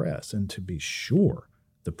in the press, and to be sure,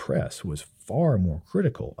 the press was far more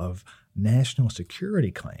critical of national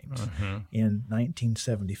security claims in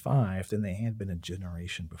 1975 than they had been a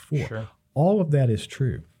generation before. Sure. All of that is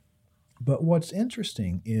true. But what's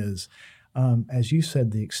interesting is, as you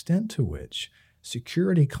said, the extent to which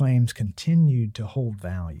security claims continued to hold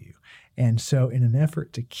value. And so in an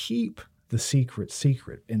effort to keep the secret,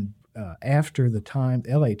 and after the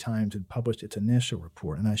LA Times had published its initial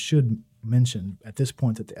report, and I should mention at this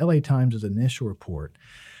point that the LA Times' initial report,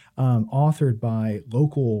 authored by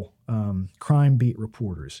local crime beat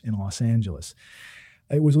reporters in Los Angeles,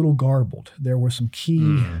 it was a little garbled. There were some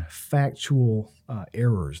key factual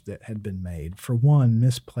errors that had been made. For one,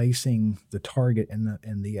 misplacing the target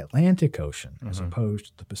in the Atlantic Ocean as opposed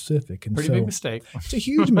to the Pacific. And Pretty big mistake. It's a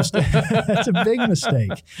huge mistake. It's a big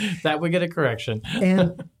mistake. That would get a correction.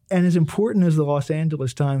 And as important as the Los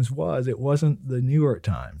Angeles Times was, it wasn't the New York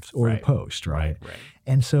Times or the Post, right?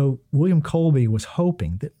 And so William Colby was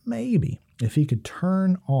hoping that maybe if he could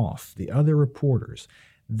turn off the other reporters,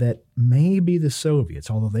 that maybe the Soviets,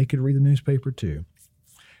 although they could read the newspaper too,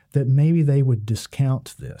 that maybe they would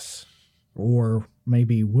discount this or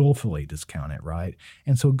maybe willfully discount it, right?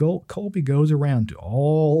 And so Colby goes around to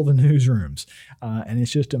all the newsrooms, and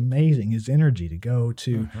it's just amazing his energy to go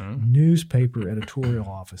to newspaper editorial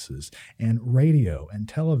offices and radio and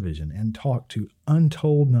television and talk to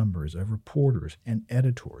untold numbers of reporters and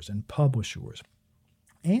editors and publishers,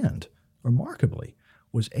 and remarkably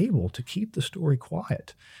was able to keep the story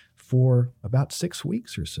quiet for about 6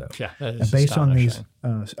 weeks or so, based on these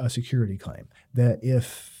security claim that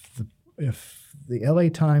if the LA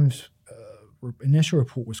Times initial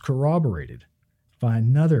report was corroborated by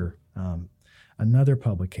another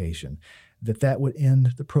publication, that would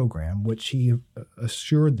end the program, which he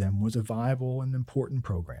assured them was a viable and important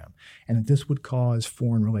program, and that this would cause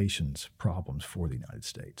foreign relations problems for the United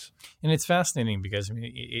States. And it's fascinating because,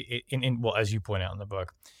 well, as you point out in the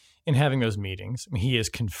book, in having those meetings, he is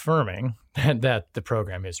confirming that the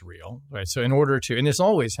program is real, right? So in order to, and this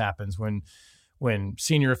always happens when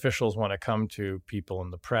senior officials want to come to people in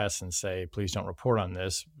the press and say, please don't report on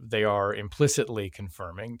this, they are implicitly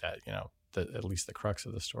confirming that, at least the crux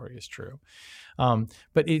of the story is true.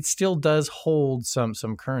 But it still does hold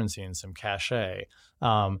some currency and some cachet.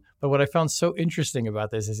 But what I found so interesting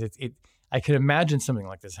about this is I could imagine something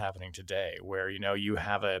like this happening today where, you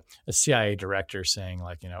have a CIA director saying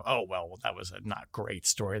like, oh, well, that was a not great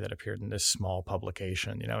story that appeared in this small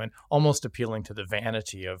publication, and almost appealing to the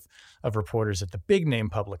vanity of reporters at the big name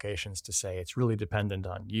publications to say it's really dependent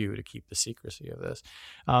on you to keep the secrecy of this.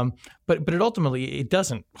 But it ultimately, it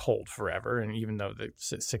doesn't hold forever. And even though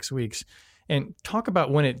it's 6 weeks, and talk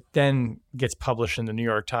about when it then gets published in the New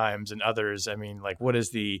York Times and others. I mean, like, what is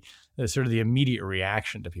the sort of the immediate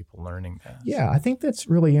reaction to people learning that? Yeah, I think that's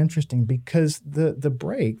really interesting because the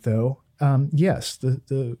break, though, yes,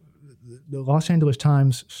 the Los Angeles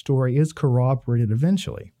Times story is corroborated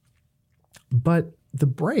eventually, but the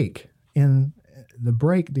break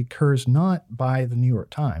occurs not by the New York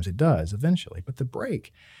Times. It does eventually, but the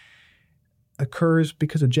break occurs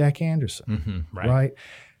because of Jack Anderson, right?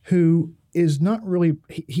 Who is not really,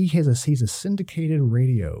 he's a syndicated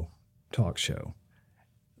radio talk show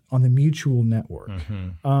on the Mutual Network.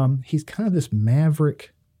 He's kind of this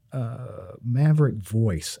maverick maverick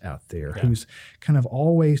voice out there who's kind of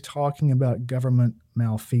always talking about government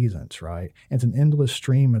malfeasance, right? It's an endless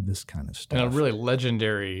stream of this kind of stuff. And a really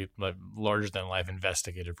legendary, like, larger-than-life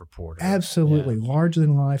investigative reporter. Absolutely.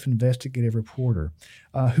 Larger-than-life investigative reporter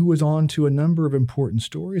who was on to a number of important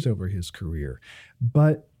stories over his career.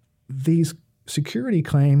 But these security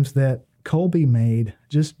claims that Colby made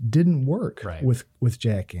just didn't work with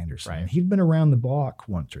Jack Anderson. Right. He'd been around the block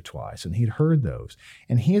once or twice, and he'd heard those.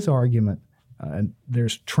 And his argument, and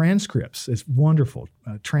there's transcripts, it's wonderful,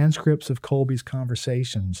 transcripts of Colby's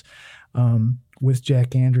conversations with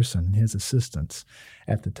Jack Anderson and his assistants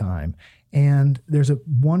at the time. And there's a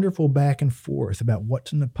wonderful back and forth about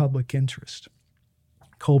what's in the public interest.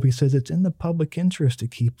 Colby says it's in the public interest to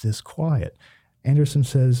keep this quiet. Anderson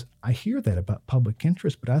says, I hear that about public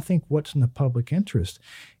interest, but I think what's in the public interest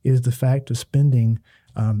is the fact of spending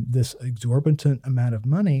this exorbitant amount of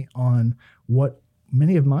money on what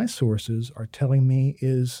many of my sources are telling me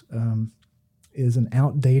is an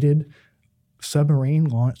outdated submarine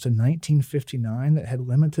launched in 1959 that had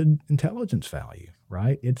limited intelligence value,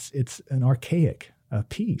 right? It's an archaic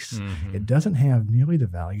piece. Mm-hmm. It doesn't have nearly the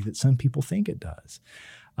value that some people think it does.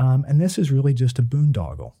 And this is really just a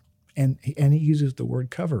boondoggle. And he uses the word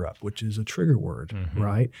cover-up, which is a trigger word,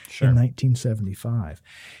 right, in 1975.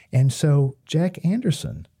 And so Jack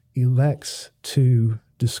Anderson elects to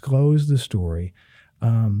disclose the story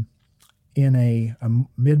in a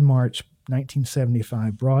mid-March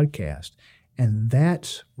 1975 broadcast. And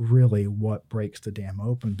that's really what breaks the dam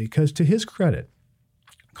open, because to his credit,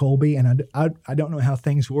 Colby, and I don't know how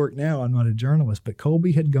things work now, I'm not a journalist, but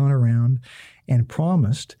Colby had gone around and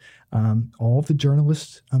promised all of the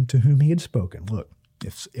journalists to whom he had spoken, look,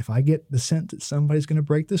 if I get the sense that somebody's going to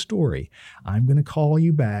break the story, I'm going to call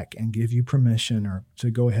you back and give you permission or to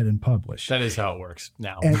go ahead and publish. That is how it works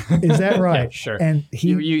now. And, is that right? Yeah, sure. And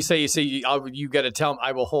you say you got to tell him,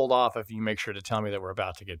 I will hold off if you make sure to tell me that we're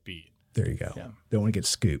about to get beat. There you go. Yeah. Don't want to get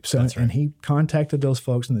scooped. So, That's right. And he contacted those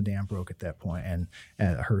folks, and the dam broke at that point. And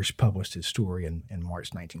Hirsch published his story in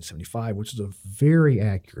March 1975, which is a very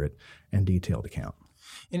accurate and detailed account.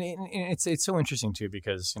 And it's so interesting too,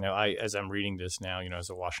 because as I'm reading this now, as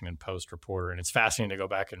a Washington Post reporter, and it's fascinating to go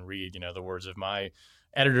back and read the words of my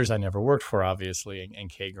editors I never worked for, obviously, and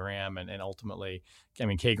Kay Graham, and ultimately,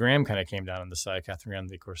 Kay Graham kind of came down on the side, Catherine Graham,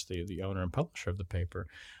 of course, the owner and publisher of the paper,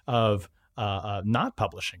 of not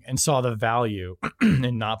publishing, and saw the value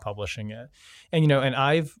in not publishing it. And, and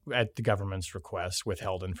I've, at the government's request,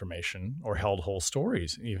 withheld information or held whole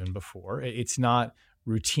stories even before. It's not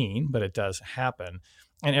routine, but it does happen.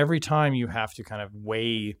 And every time you have to kind of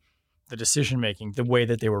weigh the decision-making, the way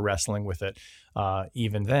that they were wrestling with it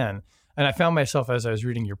even then. And I found myself, as I was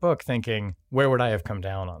reading your book, thinking, where would I have come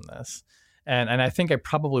down on this? And I think I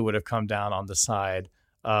probably would have come down on the side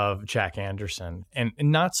of Jack Anderson, and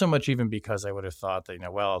not so much even because I would have thought that,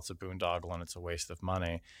 it's a boondoggle and it's a waste of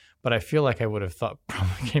money, but I feel like I would have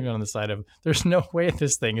probably came on the side of, there's no way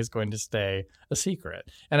this thing is going to stay a secret.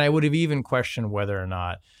 And I would have even questioned whether or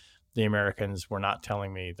not the Americans were not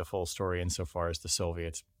telling me the full story, insofar as the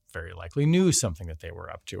Soviets very likely knew something that they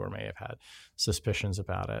were up to, or may have had suspicions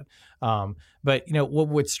about it. But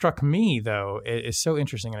what struck me, though, is so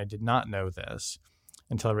interesting, and I did not know this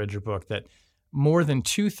until I read your book, that more than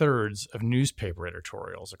 2/3 of newspaper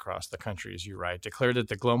editorials across the country, as you write, declared that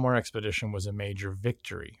the Glomar expedition was a major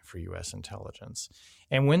victory for U.S. intelligence.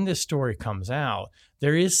 And when this story comes out,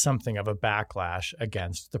 there is something of a backlash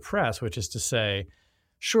against the press, which is to say,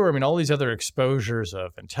 sure, all these other exposures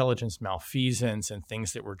of intelligence malfeasance and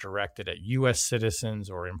things that were directed at U.S. citizens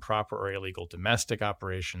or improper or illegal domestic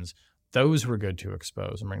operations, those were good to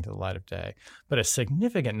expose and bring to the light of day. But a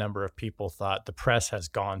significant number of people thought the press has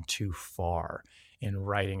gone too far in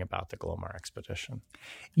writing about the Glomar expedition.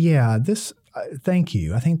 Yeah, thank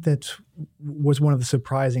you. I think that was one of the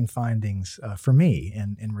surprising findings for me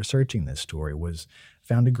in researching this story.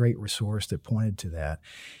 Found a great resource that pointed to that.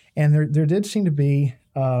 And there did seem to be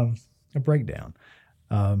a breakdown,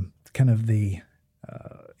 kind of the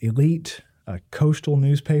elite coastal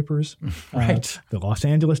newspapers, right? The Los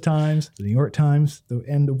Angeles Times, the New York Times,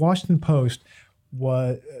 and the Washington Post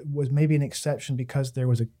was maybe an exception because there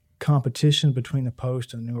was a competition between the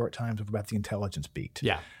Post and the New York Times about the intelligence beat.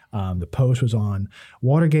 Yeah. The Post was on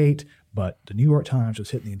Watergate, but the New York Times was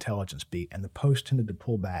hitting the intelligence beat, and the Post tended to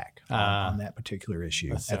pull back on that particular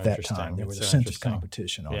issue at that time. There was a sense of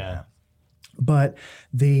competition on that. But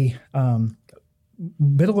the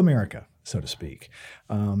Middle America, so to speak,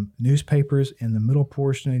 newspapers in the middle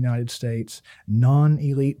portion of the United States,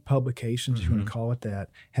 non-elite publications, if you want to call it that,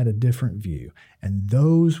 had a different view. And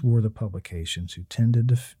those were the publications who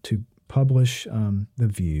tended to publish the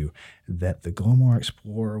view that the Glomar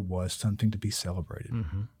Explorer was something to be celebrated,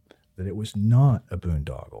 that it was not a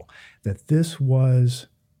boondoggle, that this was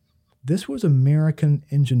American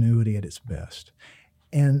ingenuity at its best.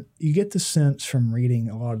 And you get the sense from reading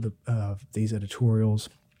a lot of these editorials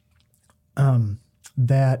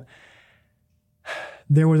that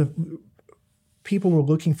there was people were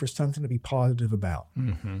looking for something to be positive about.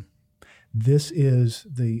 This is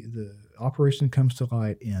the operation comes to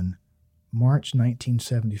light in March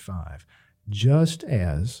 1975, just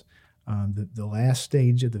as the last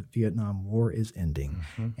stage of the Vietnam War is ending,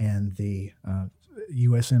 and the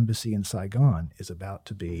U.S. Embassy in Saigon is about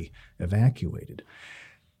to be evacuated.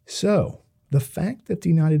 So the fact that the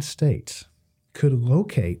United States could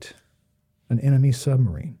locate an enemy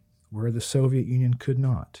submarine where the Soviet Union could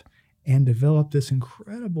not, and develop this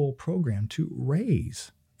incredible program to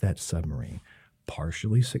raise that submarine,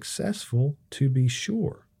 partially successful to be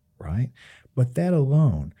sure, right? But that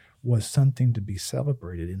alone was something to be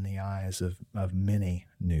celebrated in the eyes of many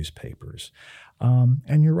newspapers.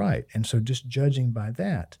 And you're right. And so just judging by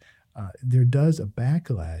that, there does a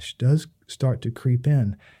backlash, does start to creep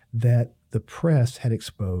in that the press had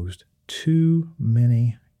exposed too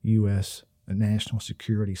many U.S. national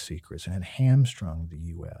security secrets and had hamstrung the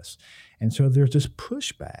U.S. And so there's this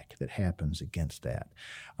pushback that happens against that,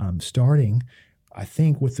 starting, I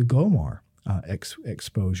think, with the Glomar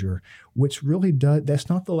exposure, which really does, that's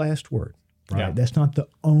not the last word, right? Yeah. That's not the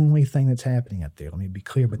only thing that's happening out there. Let me be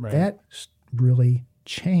clear, but that really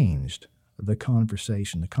changed the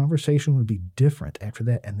conversation. The conversation would be different after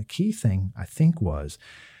that. And the key thing, I think, was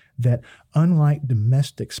that unlike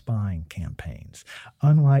domestic spying campaigns,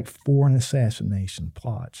 unlike foreign assassination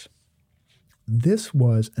plots, this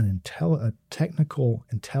was a technical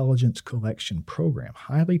intelligence collection program,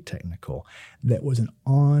 highly technical, that was an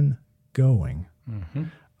ongoing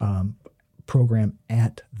program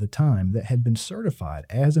at the time that had been certified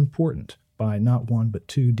as important by not one but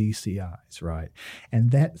two DCIs, right?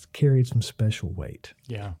 And that carried some special weight.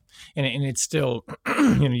 Yeah, and it's still,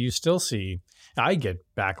 you still see. I get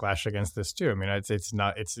backlash against this too. I mean,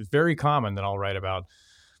 it's very common that I'll write about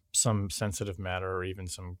some sensitive matter or even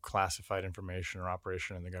some classified information or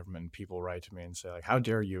operation in the government, and people write to me and say, like, how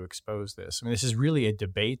dare you expose this? I mean, this is really a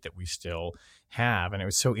debate that we still have, and it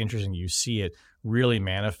was so interesting. You see it really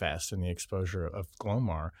manifest in the exposure of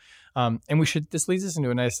Glomar. And this leads us into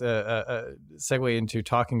a nice segue into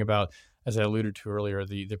talking about, as I alluded to earlier,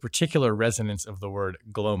 the particular resonance of the word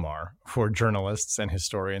Glomar for journalists and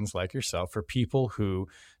historians like yourself, for people who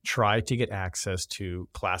try to get access to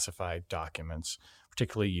classified documents,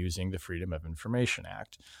 particularly using the Freedom of Information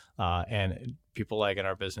Act. And people like in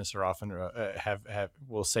our business are often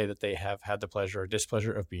will say that they have had the pleasure or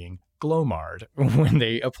displeasure of being Glomar'd when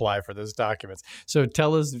they apply for those documents. So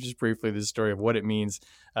tell us just briefly the story of what it means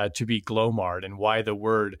to be Glomar'd and why the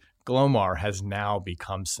word Glomar has now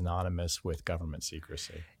become synonymous with government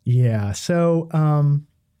secrecy. Yeah. So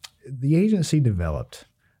the agency developed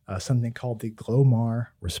something called the Glomar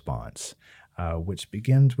response, which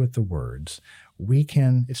begins with the words,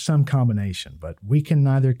 it's some combination, but we can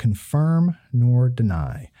neither confirm nor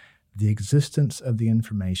deny the existence of the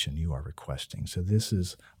information you are requesting. So this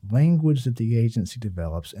is language that the agency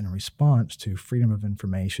develops in response to Freedom of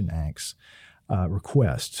Information Act's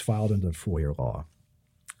requests filed under FOIA law.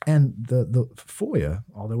 And the FOIA,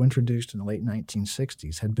 although introduced in the late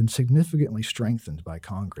 1960s, had been significantly strengthened by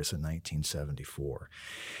Congress in 1974.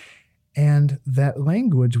 And that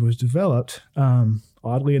language was developed,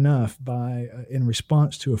 oddly enough, in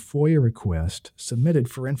response to a FOIA request submitted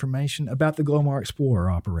for information about the Glomar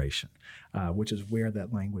Explorer operation, which is where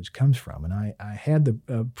that language comes from. And I had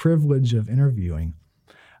the privilege of interviewing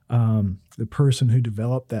the person who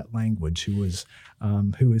developed that language, who has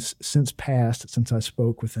since passed since I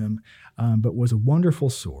spoke with him, but was a wonderful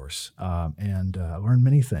source and learned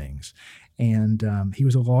many things. And he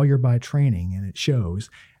was a lawyer by training, and it shows.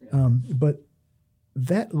 But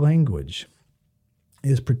that language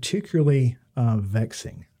is particularly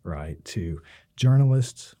vexing, right, to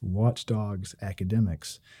journalists, watchdogs,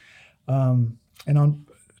 academics, and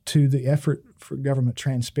to the effort for government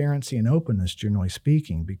transparency and openness, generally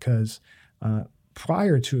speaking, because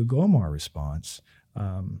prior to a Glomar response,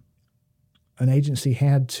 an agency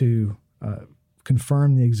had to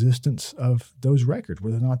confirm the existence of those records,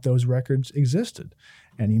 whether or not those records existed.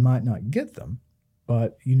 And you might not get them,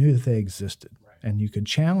 but you knew that they existed. Right. And you could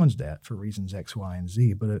challenge that for reasons X, Y, and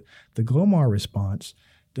Z. But the Glomar response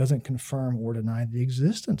doesn't confirm or deny the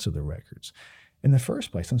existence of the records in the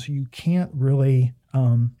first place. And so you can't really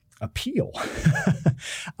appeal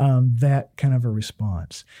that kind of a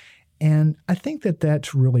response. And I think that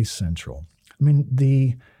that's really central. I mean,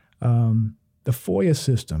 the FOIA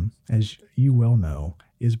system, as you well know,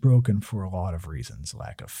 is broken for a lot of reasons.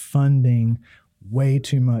 Lack of funding, way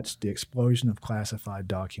too much, the explosion of classified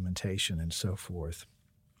documentation, and so forth.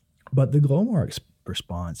 But the Glomar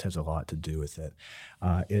response has a lot to do with it.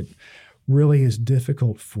 It really is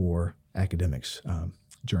difficult for academics,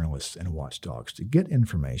 journalists, and watchdogs to get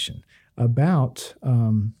information about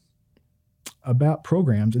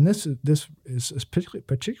programs, and this is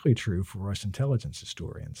particularly true for us intelligence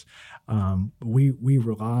historians. We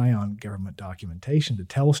rely on government documentation to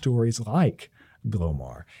tell stories like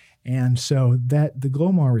Glomar, and so that the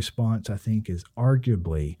Glomar response, I think, is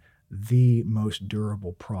arguably the most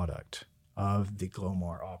durable product of the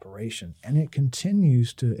Glomar operation, and it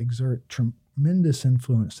continues to exert tremendous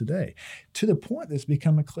influence today, to the point that it's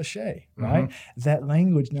become a cliche, right? Mm-hmm. That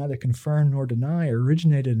language, neither confirm nor deny,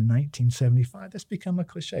 originated in 1975. That's become a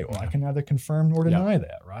cliche. Well, I can neither confirm nor deny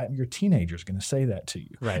that, right? And your teenager's going to say that to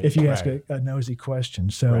you if you ask a nosy question.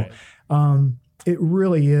 So it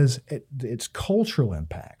really is, its cultural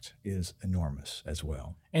impact is enormous as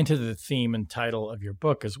well. And to the theme and title of your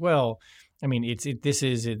book as well, I mean,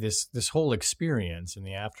 this whole experience in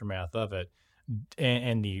the aftermath of it,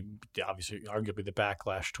 and the obviously arguably the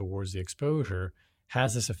backlash towards the exposure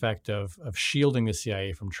has this effect of shielding the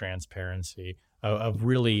CIA from transparency, of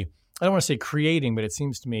really, I don't want to say creating, but it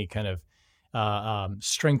seems to me kind of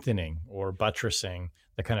strengthening or buttressing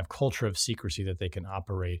the kind of culture of secrecy that they can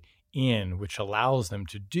operate in, which allows them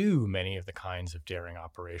to do many of the kinds of daring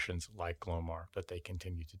operations like Glomar that they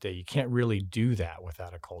continue today. You can't really do that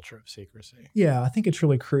without a culture of secrecy. Yeah, I think it's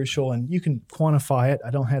really crucial, and you can quantify it. I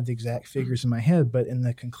don't have the exact figures in my head, but in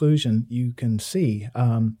the conclusion, you can see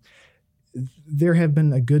there have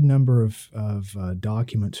been a good number of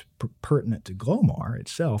documents pertinent to Glomar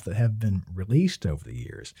itself that have been released over the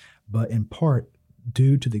years, but in part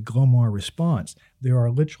due to the Glomar response, there are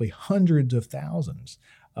literally hundreds of thousands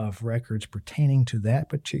of records pertaining to that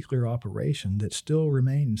particular operation that still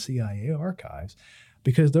remain in CIA archives,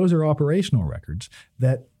 because those are operational records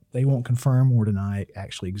that they won't confirm or deny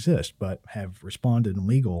actually exist, but have responded in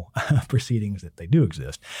legal proceedings that they do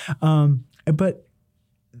exist. But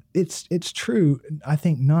it's true, I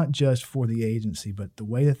think, not just for the agency, but the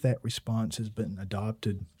way that response has been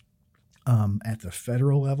adopted at the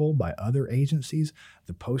federal level by other agencies.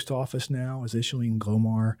 The post office now is issuing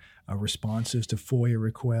Glomar responses to FOIA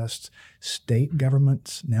requests. State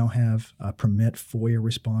governments now have permit FOIA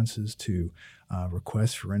responses to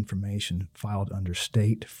requests for information filed under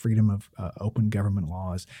state freedom of open government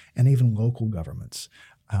laws, and even local governments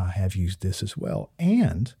have used this as well.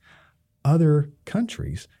 And other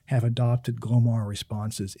countries have adopted Glomar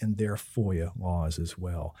responses in their FOIA laws as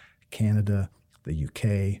well. Canada, the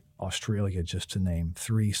UK, Australia, just to name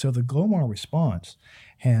three. So the Glomar response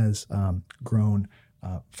has grown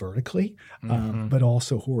vertically, but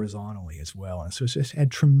also horizontally as well. And so it's just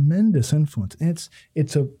had tremendous influence. And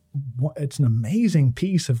it's an amazing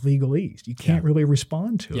piece of legalese. You can't really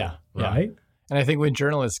respond to it, right? And I think when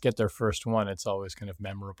journalists get their first one, it's always kind of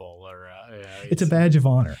memorable. Or it's a badge of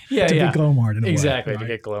honor to be Glomar'd in a way. Exactly, right? To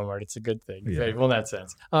get Glomar'd. It's a good thing. Yeah. Well, in that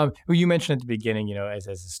sense. Well, you mentioned at the beginning, as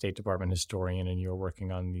a State Department historian, and you're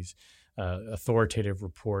working on these authoritative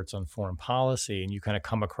reports on foreign policy, and you kind of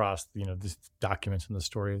come across, these documents and the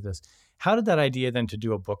story of this. How did that idea then to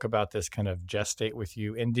do a book about this kind of gestate with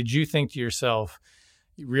you? And did you think to yourself,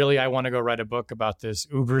 really, I want to go write a book about this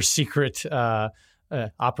uber secret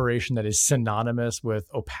operation that is synonymous with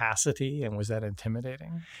opacity, and was that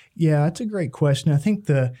intimidating? Yeah, that's a great question. I think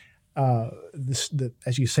the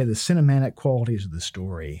as you say, the cinematic qualities of the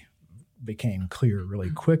story became clear really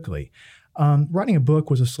quickly. Writing a book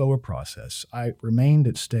was a slower process. I remained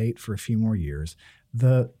at State for a few more years.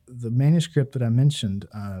 The manuscript that I mentioned,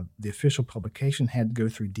 the official publication, had to go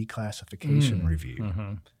through declassification review.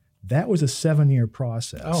 Mm-hmm. That was a 7-year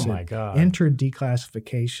process. Oh, my God. It entered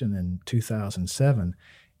declassification in 2007.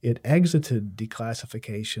 It exited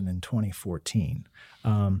declassification in 2014.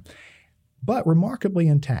 But remarkably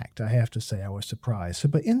intact, I have to say. I was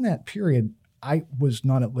surprised. But in that period, I was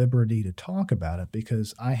not at liberty to talk about it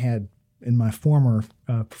because I had, in my former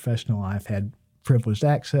professional life, had privileged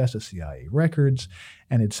access to CIA records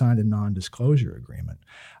and had signed a non-disclosure agreement.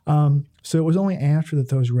 So it was only after that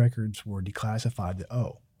those records were declassified that,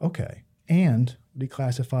 okay, and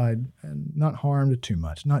declassified and not harmed too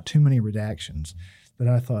much, not too many redactions, that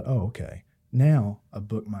I thought, okay, now a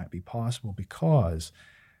book might be possible, because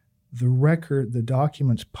the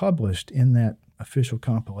documents published in that official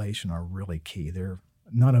compilation are really key. They're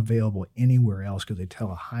not available anywhere else because they tell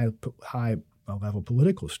a high level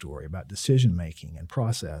political story about decision making and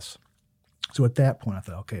process. So at that point, I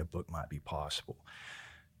thought, okay, a book might be possible.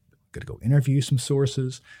 Got to go interview some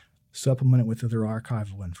sources, supplement it with other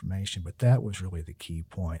archival information, but that was really the key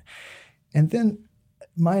point. And then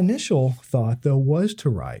my initial thought, though, was to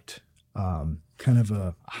write kind of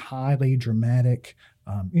a highly dramatic,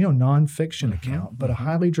 nonfiction account, but a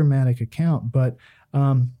highly dramatic account. But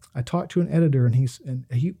I talked to an editor, and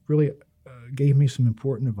he really gave me some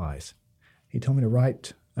important advice. He told me to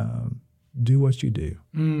write, do what you do.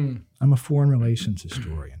 I'm a foreign relations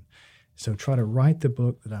historian. So try to write the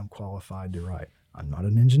book that I'm qualified to write. I'm not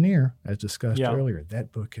an engineer, as discussed earlier.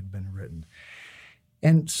 That book had been written.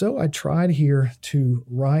 And so I tried here to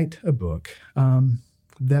write a book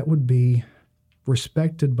that would be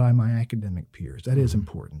respected by my academic peers. That is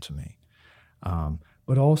important to me.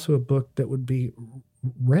 But also a book that would be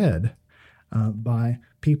read by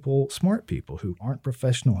people, smart people who aren't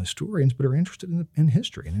professional historians but are interested in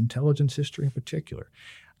history and intelligence history in particular.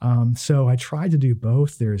 So I tried to do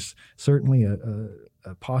both. There's certainly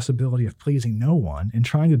a possibility of pleasing no one in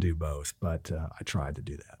trying to do both, but I tried to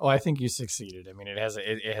do that. Oh, I think you succeeded. I mean, it has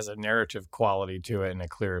a narrative quality to it and a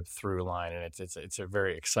clear through line, and it's a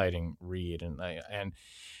very exciting read. And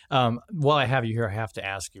while I have you here, I have to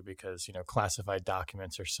ask you because classified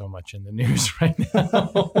documents are so much in the news right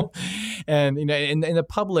now, and and the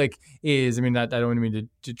public is. I mean, I don't mean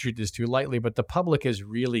to treat this too lightly, but the public is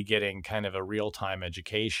really getting kind of a real-time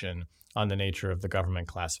education on the nature of the government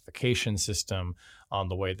classification system, on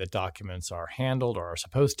the way that documents are handled or are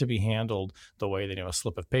supposed to be handled, the way that a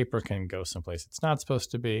slip of paper can go someplace it's not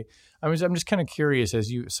supposed to be. I'm just kind of curious,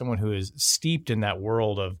 as someone who is steeped in that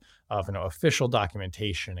world of official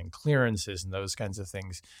documentation and clearances and those kinds of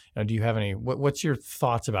things. Do you have any? What's your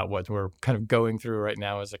thoughts about what we're kind of going through right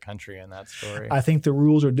now as a country in that story? I think the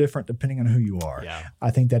rules are different depending on who you are. Yeah.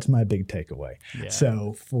 I think that's my big takeaway. Yeah.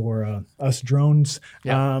 So for us drones,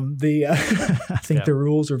 I think the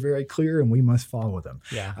rules are very clear and we must follow them.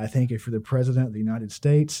 Yeah. I think if you're the president of the United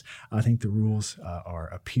States, I think the rules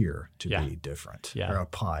appear to be different or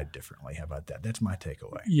applied differently. How about that? That's my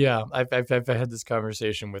takeaway. Yeah, I've had this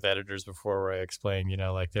conversation with editors before where I explain,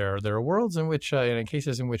 there are worlds in which, in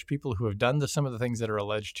cases in which people who have done some of the things that are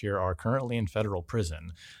alleged here are currently in federal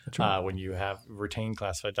prison. That's right. When you have retained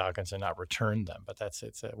classified documents and not returned them. But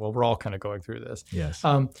we're all kind of going through this. Yes.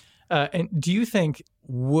 And do you think,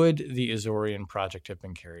 would the Azorian project have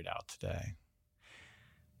been carried out today?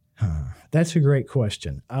 That's a great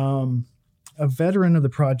question. A veteran of the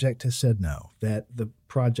project has said no, that the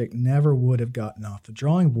project never would have gotten off the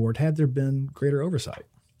drawing board had there been greater oversight.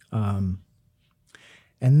 And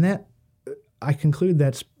that, I conclude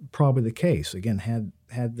that's probably the case. Again,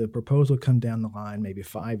 had the proposal come down the line maybe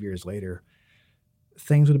 5 years later,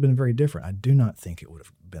 things would have been very different. I do not think it would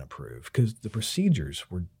have been approved because the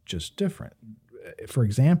procedures were just different. For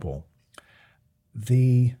example,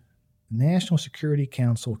 the National Security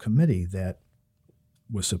Council committee that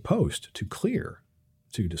was supposed to clear,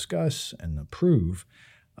 to discuss and approve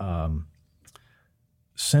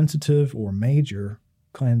sensitive or major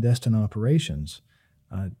clandestine operations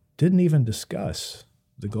didn't even discuss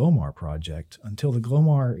the Glomar project until the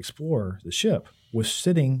Glomar Explorer, the ship, was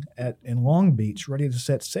sitting in Long Beach ready to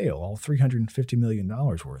set sail, all $350 million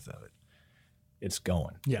worth of it. It's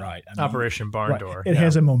going, right? Operation Barn Door. It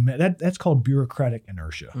has a moment. That's called bureaucratic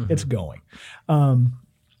inertia. Mm-hmm. It's going.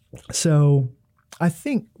 So I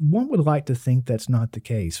think one would like to think that's not the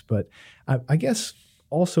case, but I guess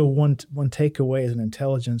also one takeaway as an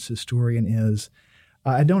intelligence historian is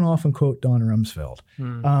I don't often quote Don Rumsfeld,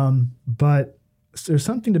 but there's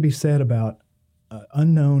something to be said about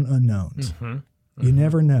unknown unknowns. Mm-hmm. Mm-hmm. You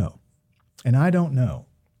never know. And I don't know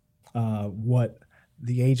what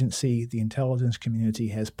the agency, the intelligence community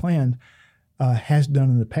has planned, has done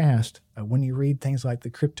in the past. When you read things like the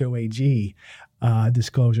Crypto AG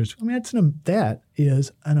disclosures, I mean, that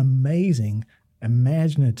is an amazing,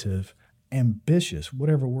 imaginative, ambitious,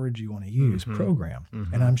 whatever word you want to use, program.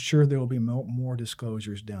 Mm-hmm. And I'm sure there will be more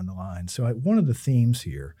disclosures down the line. So one of the themes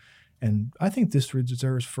here, and I think this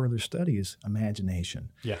deserves further study, is imagination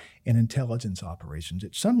and intelligence operations.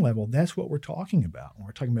 At some level, that's what we're talking about when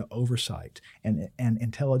we're talking about oversight and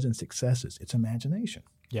intelligence successes. It's imagination.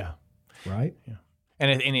 Yeah. Right? Yeah.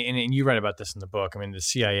 And you write about this in the book. I mean, the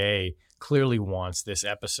CIA clearly wants this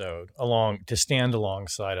episode to stand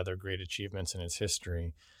alongside other great achievements in its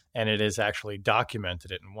history. And it has actually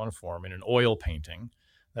documented it in one form, in an oil painting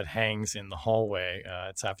that hangs in the hallway.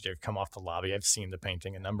 It's after you've come off the lobby. I've seen the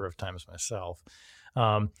painting a number of times myself.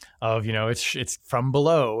 It's from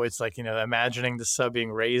below. It's like, imagining the sub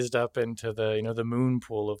being raised up into the, the moon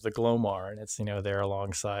pool of the Glomar. And it's, there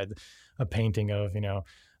alongside a painting of,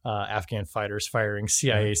 Afghan fighters firing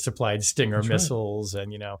CIA-supplied Stinger missiles,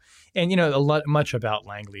 right. Much about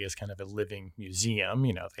Langley is kind of a living museum.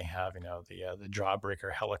 They have the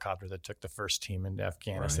Jawbreaker helicopter that took the first team into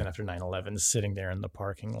Afghanistan after 9/11 sitting there in the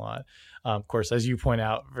parking lot. Of course, as you point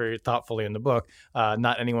out very thoughtfully in the book,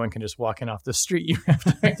 not anyone can just walk in off the street. You have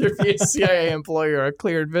to either be a CIA employee or a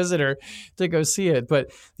cleared visitor to go see it.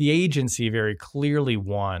 But the agency very clearly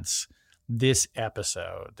wants this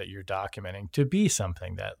episode that you're documenting to be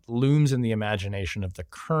something that looms in the imagination of the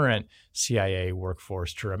current CIA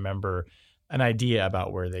workforce to remember an idea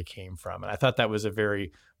about where they came from. And I thought that was a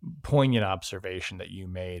very poignant observation that you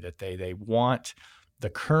made, that they want the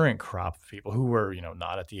current crop of people who were,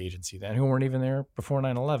 not at the agency then, who weren't even there before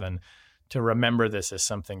 9/11, to remember this as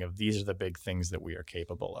something of these are the big things that we are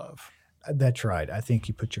capable of. That's right. I think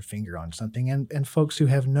you put your finger on something. And folks who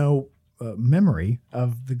have no memory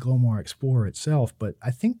of the Glomar Explorer itself, but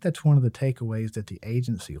I think that's one of the takeaways that the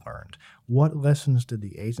agency learned. What lessons did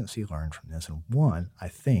the agency learn from this? And one, I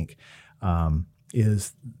think,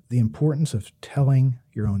 is the importance of telling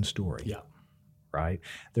your own story. Yeah. Right?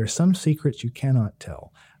 There are some secrets you cannot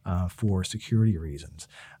tell for security reasons,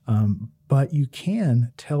 but you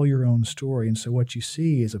can tell your own story. And so what you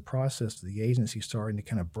see is a process of the agency starting to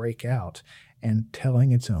kind of break out and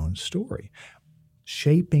telling its own story,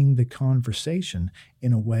 shaping the conversation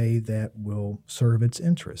in a way that will serve its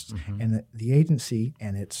interests. Mm-hmm. And the agency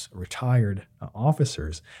and its retired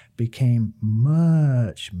officers became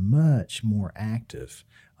much, much more active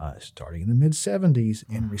starting in the mid-'70s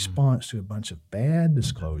in response to a bunch of bad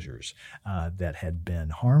disclosures that had been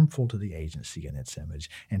harmful to the agency and its image,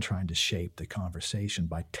 and trying to shape the conversation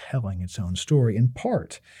by telling its own story, in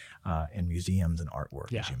part in museums and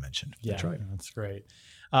artwork, as you mentioned. Yeah, that's right. That's great.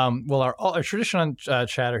 Well, our tradition on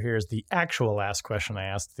Chatter here is the actual last question I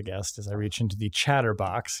ask the guest as I reach into the chatter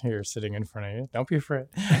box here sitting in front of you. Don't be afraid.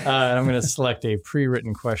 And I'm going to select a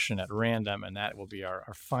pre-written question at random, and that will be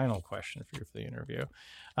our final question for the interview.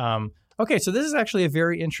 Okay, so this is actually a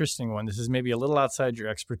very interesting one. This is maybe a little outside your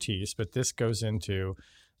expertise, but this goes into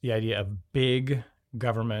the idea of big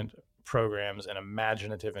government programs and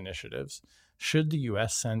imaginative initiatives. Should the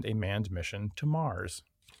U.S. send a manned mission to Mars?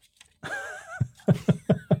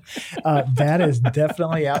 That is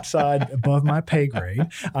definitely above my pay grade.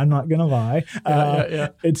 I'm not going to lie.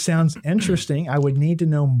 It sounds interesting. I would need to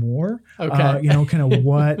know more. Okay. Kind of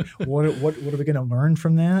what are we going to learn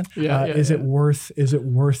from that? Is it worth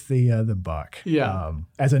the buck? Yeah.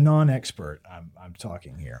 As a non-expert, I'm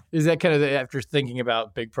talking here. Is that kind of after thinking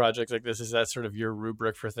about big projects like this? Is that sort of your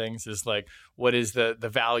rubric for things? Is like, what is the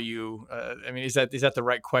value? Is that the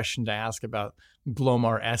right question to ask about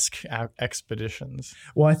Glomar-esque expeditions?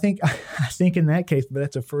 Well, I think in that case, but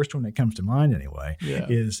that's the first one that comes to mind anyway,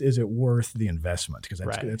 is it worth the investment? Because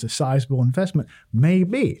that's a sizable investment.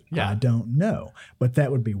 Maybe. I don't know. But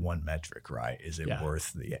that would be one metric, right? Is it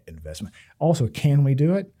worth the investment? Also, can we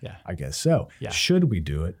do it? Yeah. I guess so. Yeah. Should we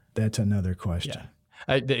do it? That's another question.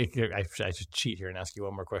 Yeah. I should cheat here and ask you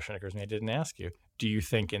one more question. Occurs to me I didn't ask you. Do you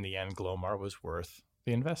think in the end Glomar was worth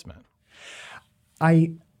the investment?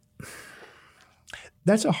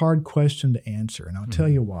 That's a hard question to answer, and I'll tell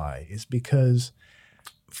you why. It's because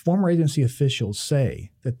former agency officials say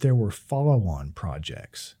that there were follow-on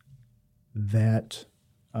projects that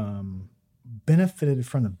benefited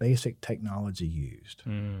from the basic technology used,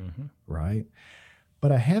 right?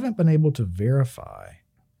 But I haven't been able to verify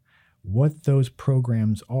what those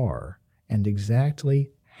programs are and exactly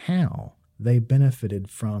how they benefited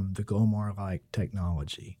from the Glomar-like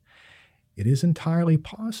technology. It is entirely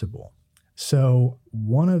possible. So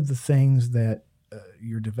one of the things that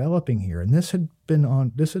you're developing here, and this had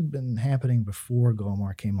been happening before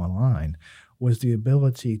Glomar came online, was the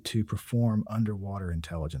ability to perform underwater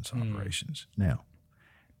intelligence operations. Now,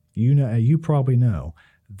 you probably know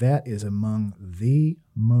that is among the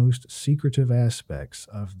most secretive aspects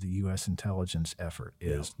of the U.S. intelligence effort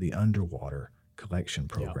is the underwater collection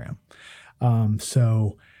program.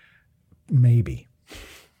 So maybe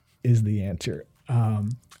is the answer.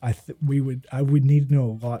 I would need to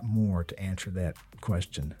know a lot more to answer that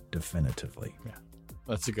question definitively. Yeah,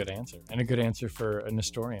 that's a good answer, and a good answer for an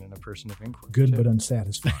historian and a person of inquiry. Good, but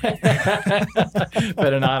unsatisfying.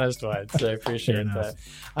 But an honest one. So I appreciate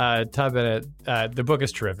that. Todd Bennett, the book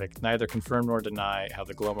is terrific. Neither confirm nor deny how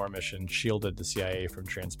the Glomar mission shielded the CIA from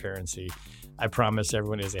transparency. I promise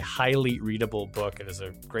everyone it is a highly readable book. It is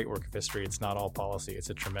a great work of history. It's not all policy.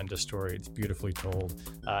 It's a tremendous story. It's beautifully told.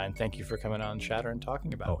 And thank you for coming on Chatter and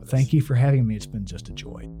talking about it with us. Thank you for having me. It's been just a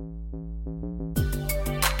joy.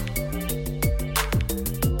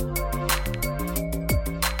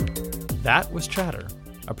 That was Chatter.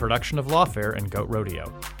 a production of Lawfare and Goat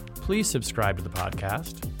Rodeo. Please subscribe to the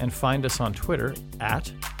podcast and find us on Twitter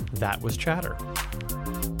at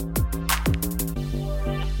ThatWasChatter.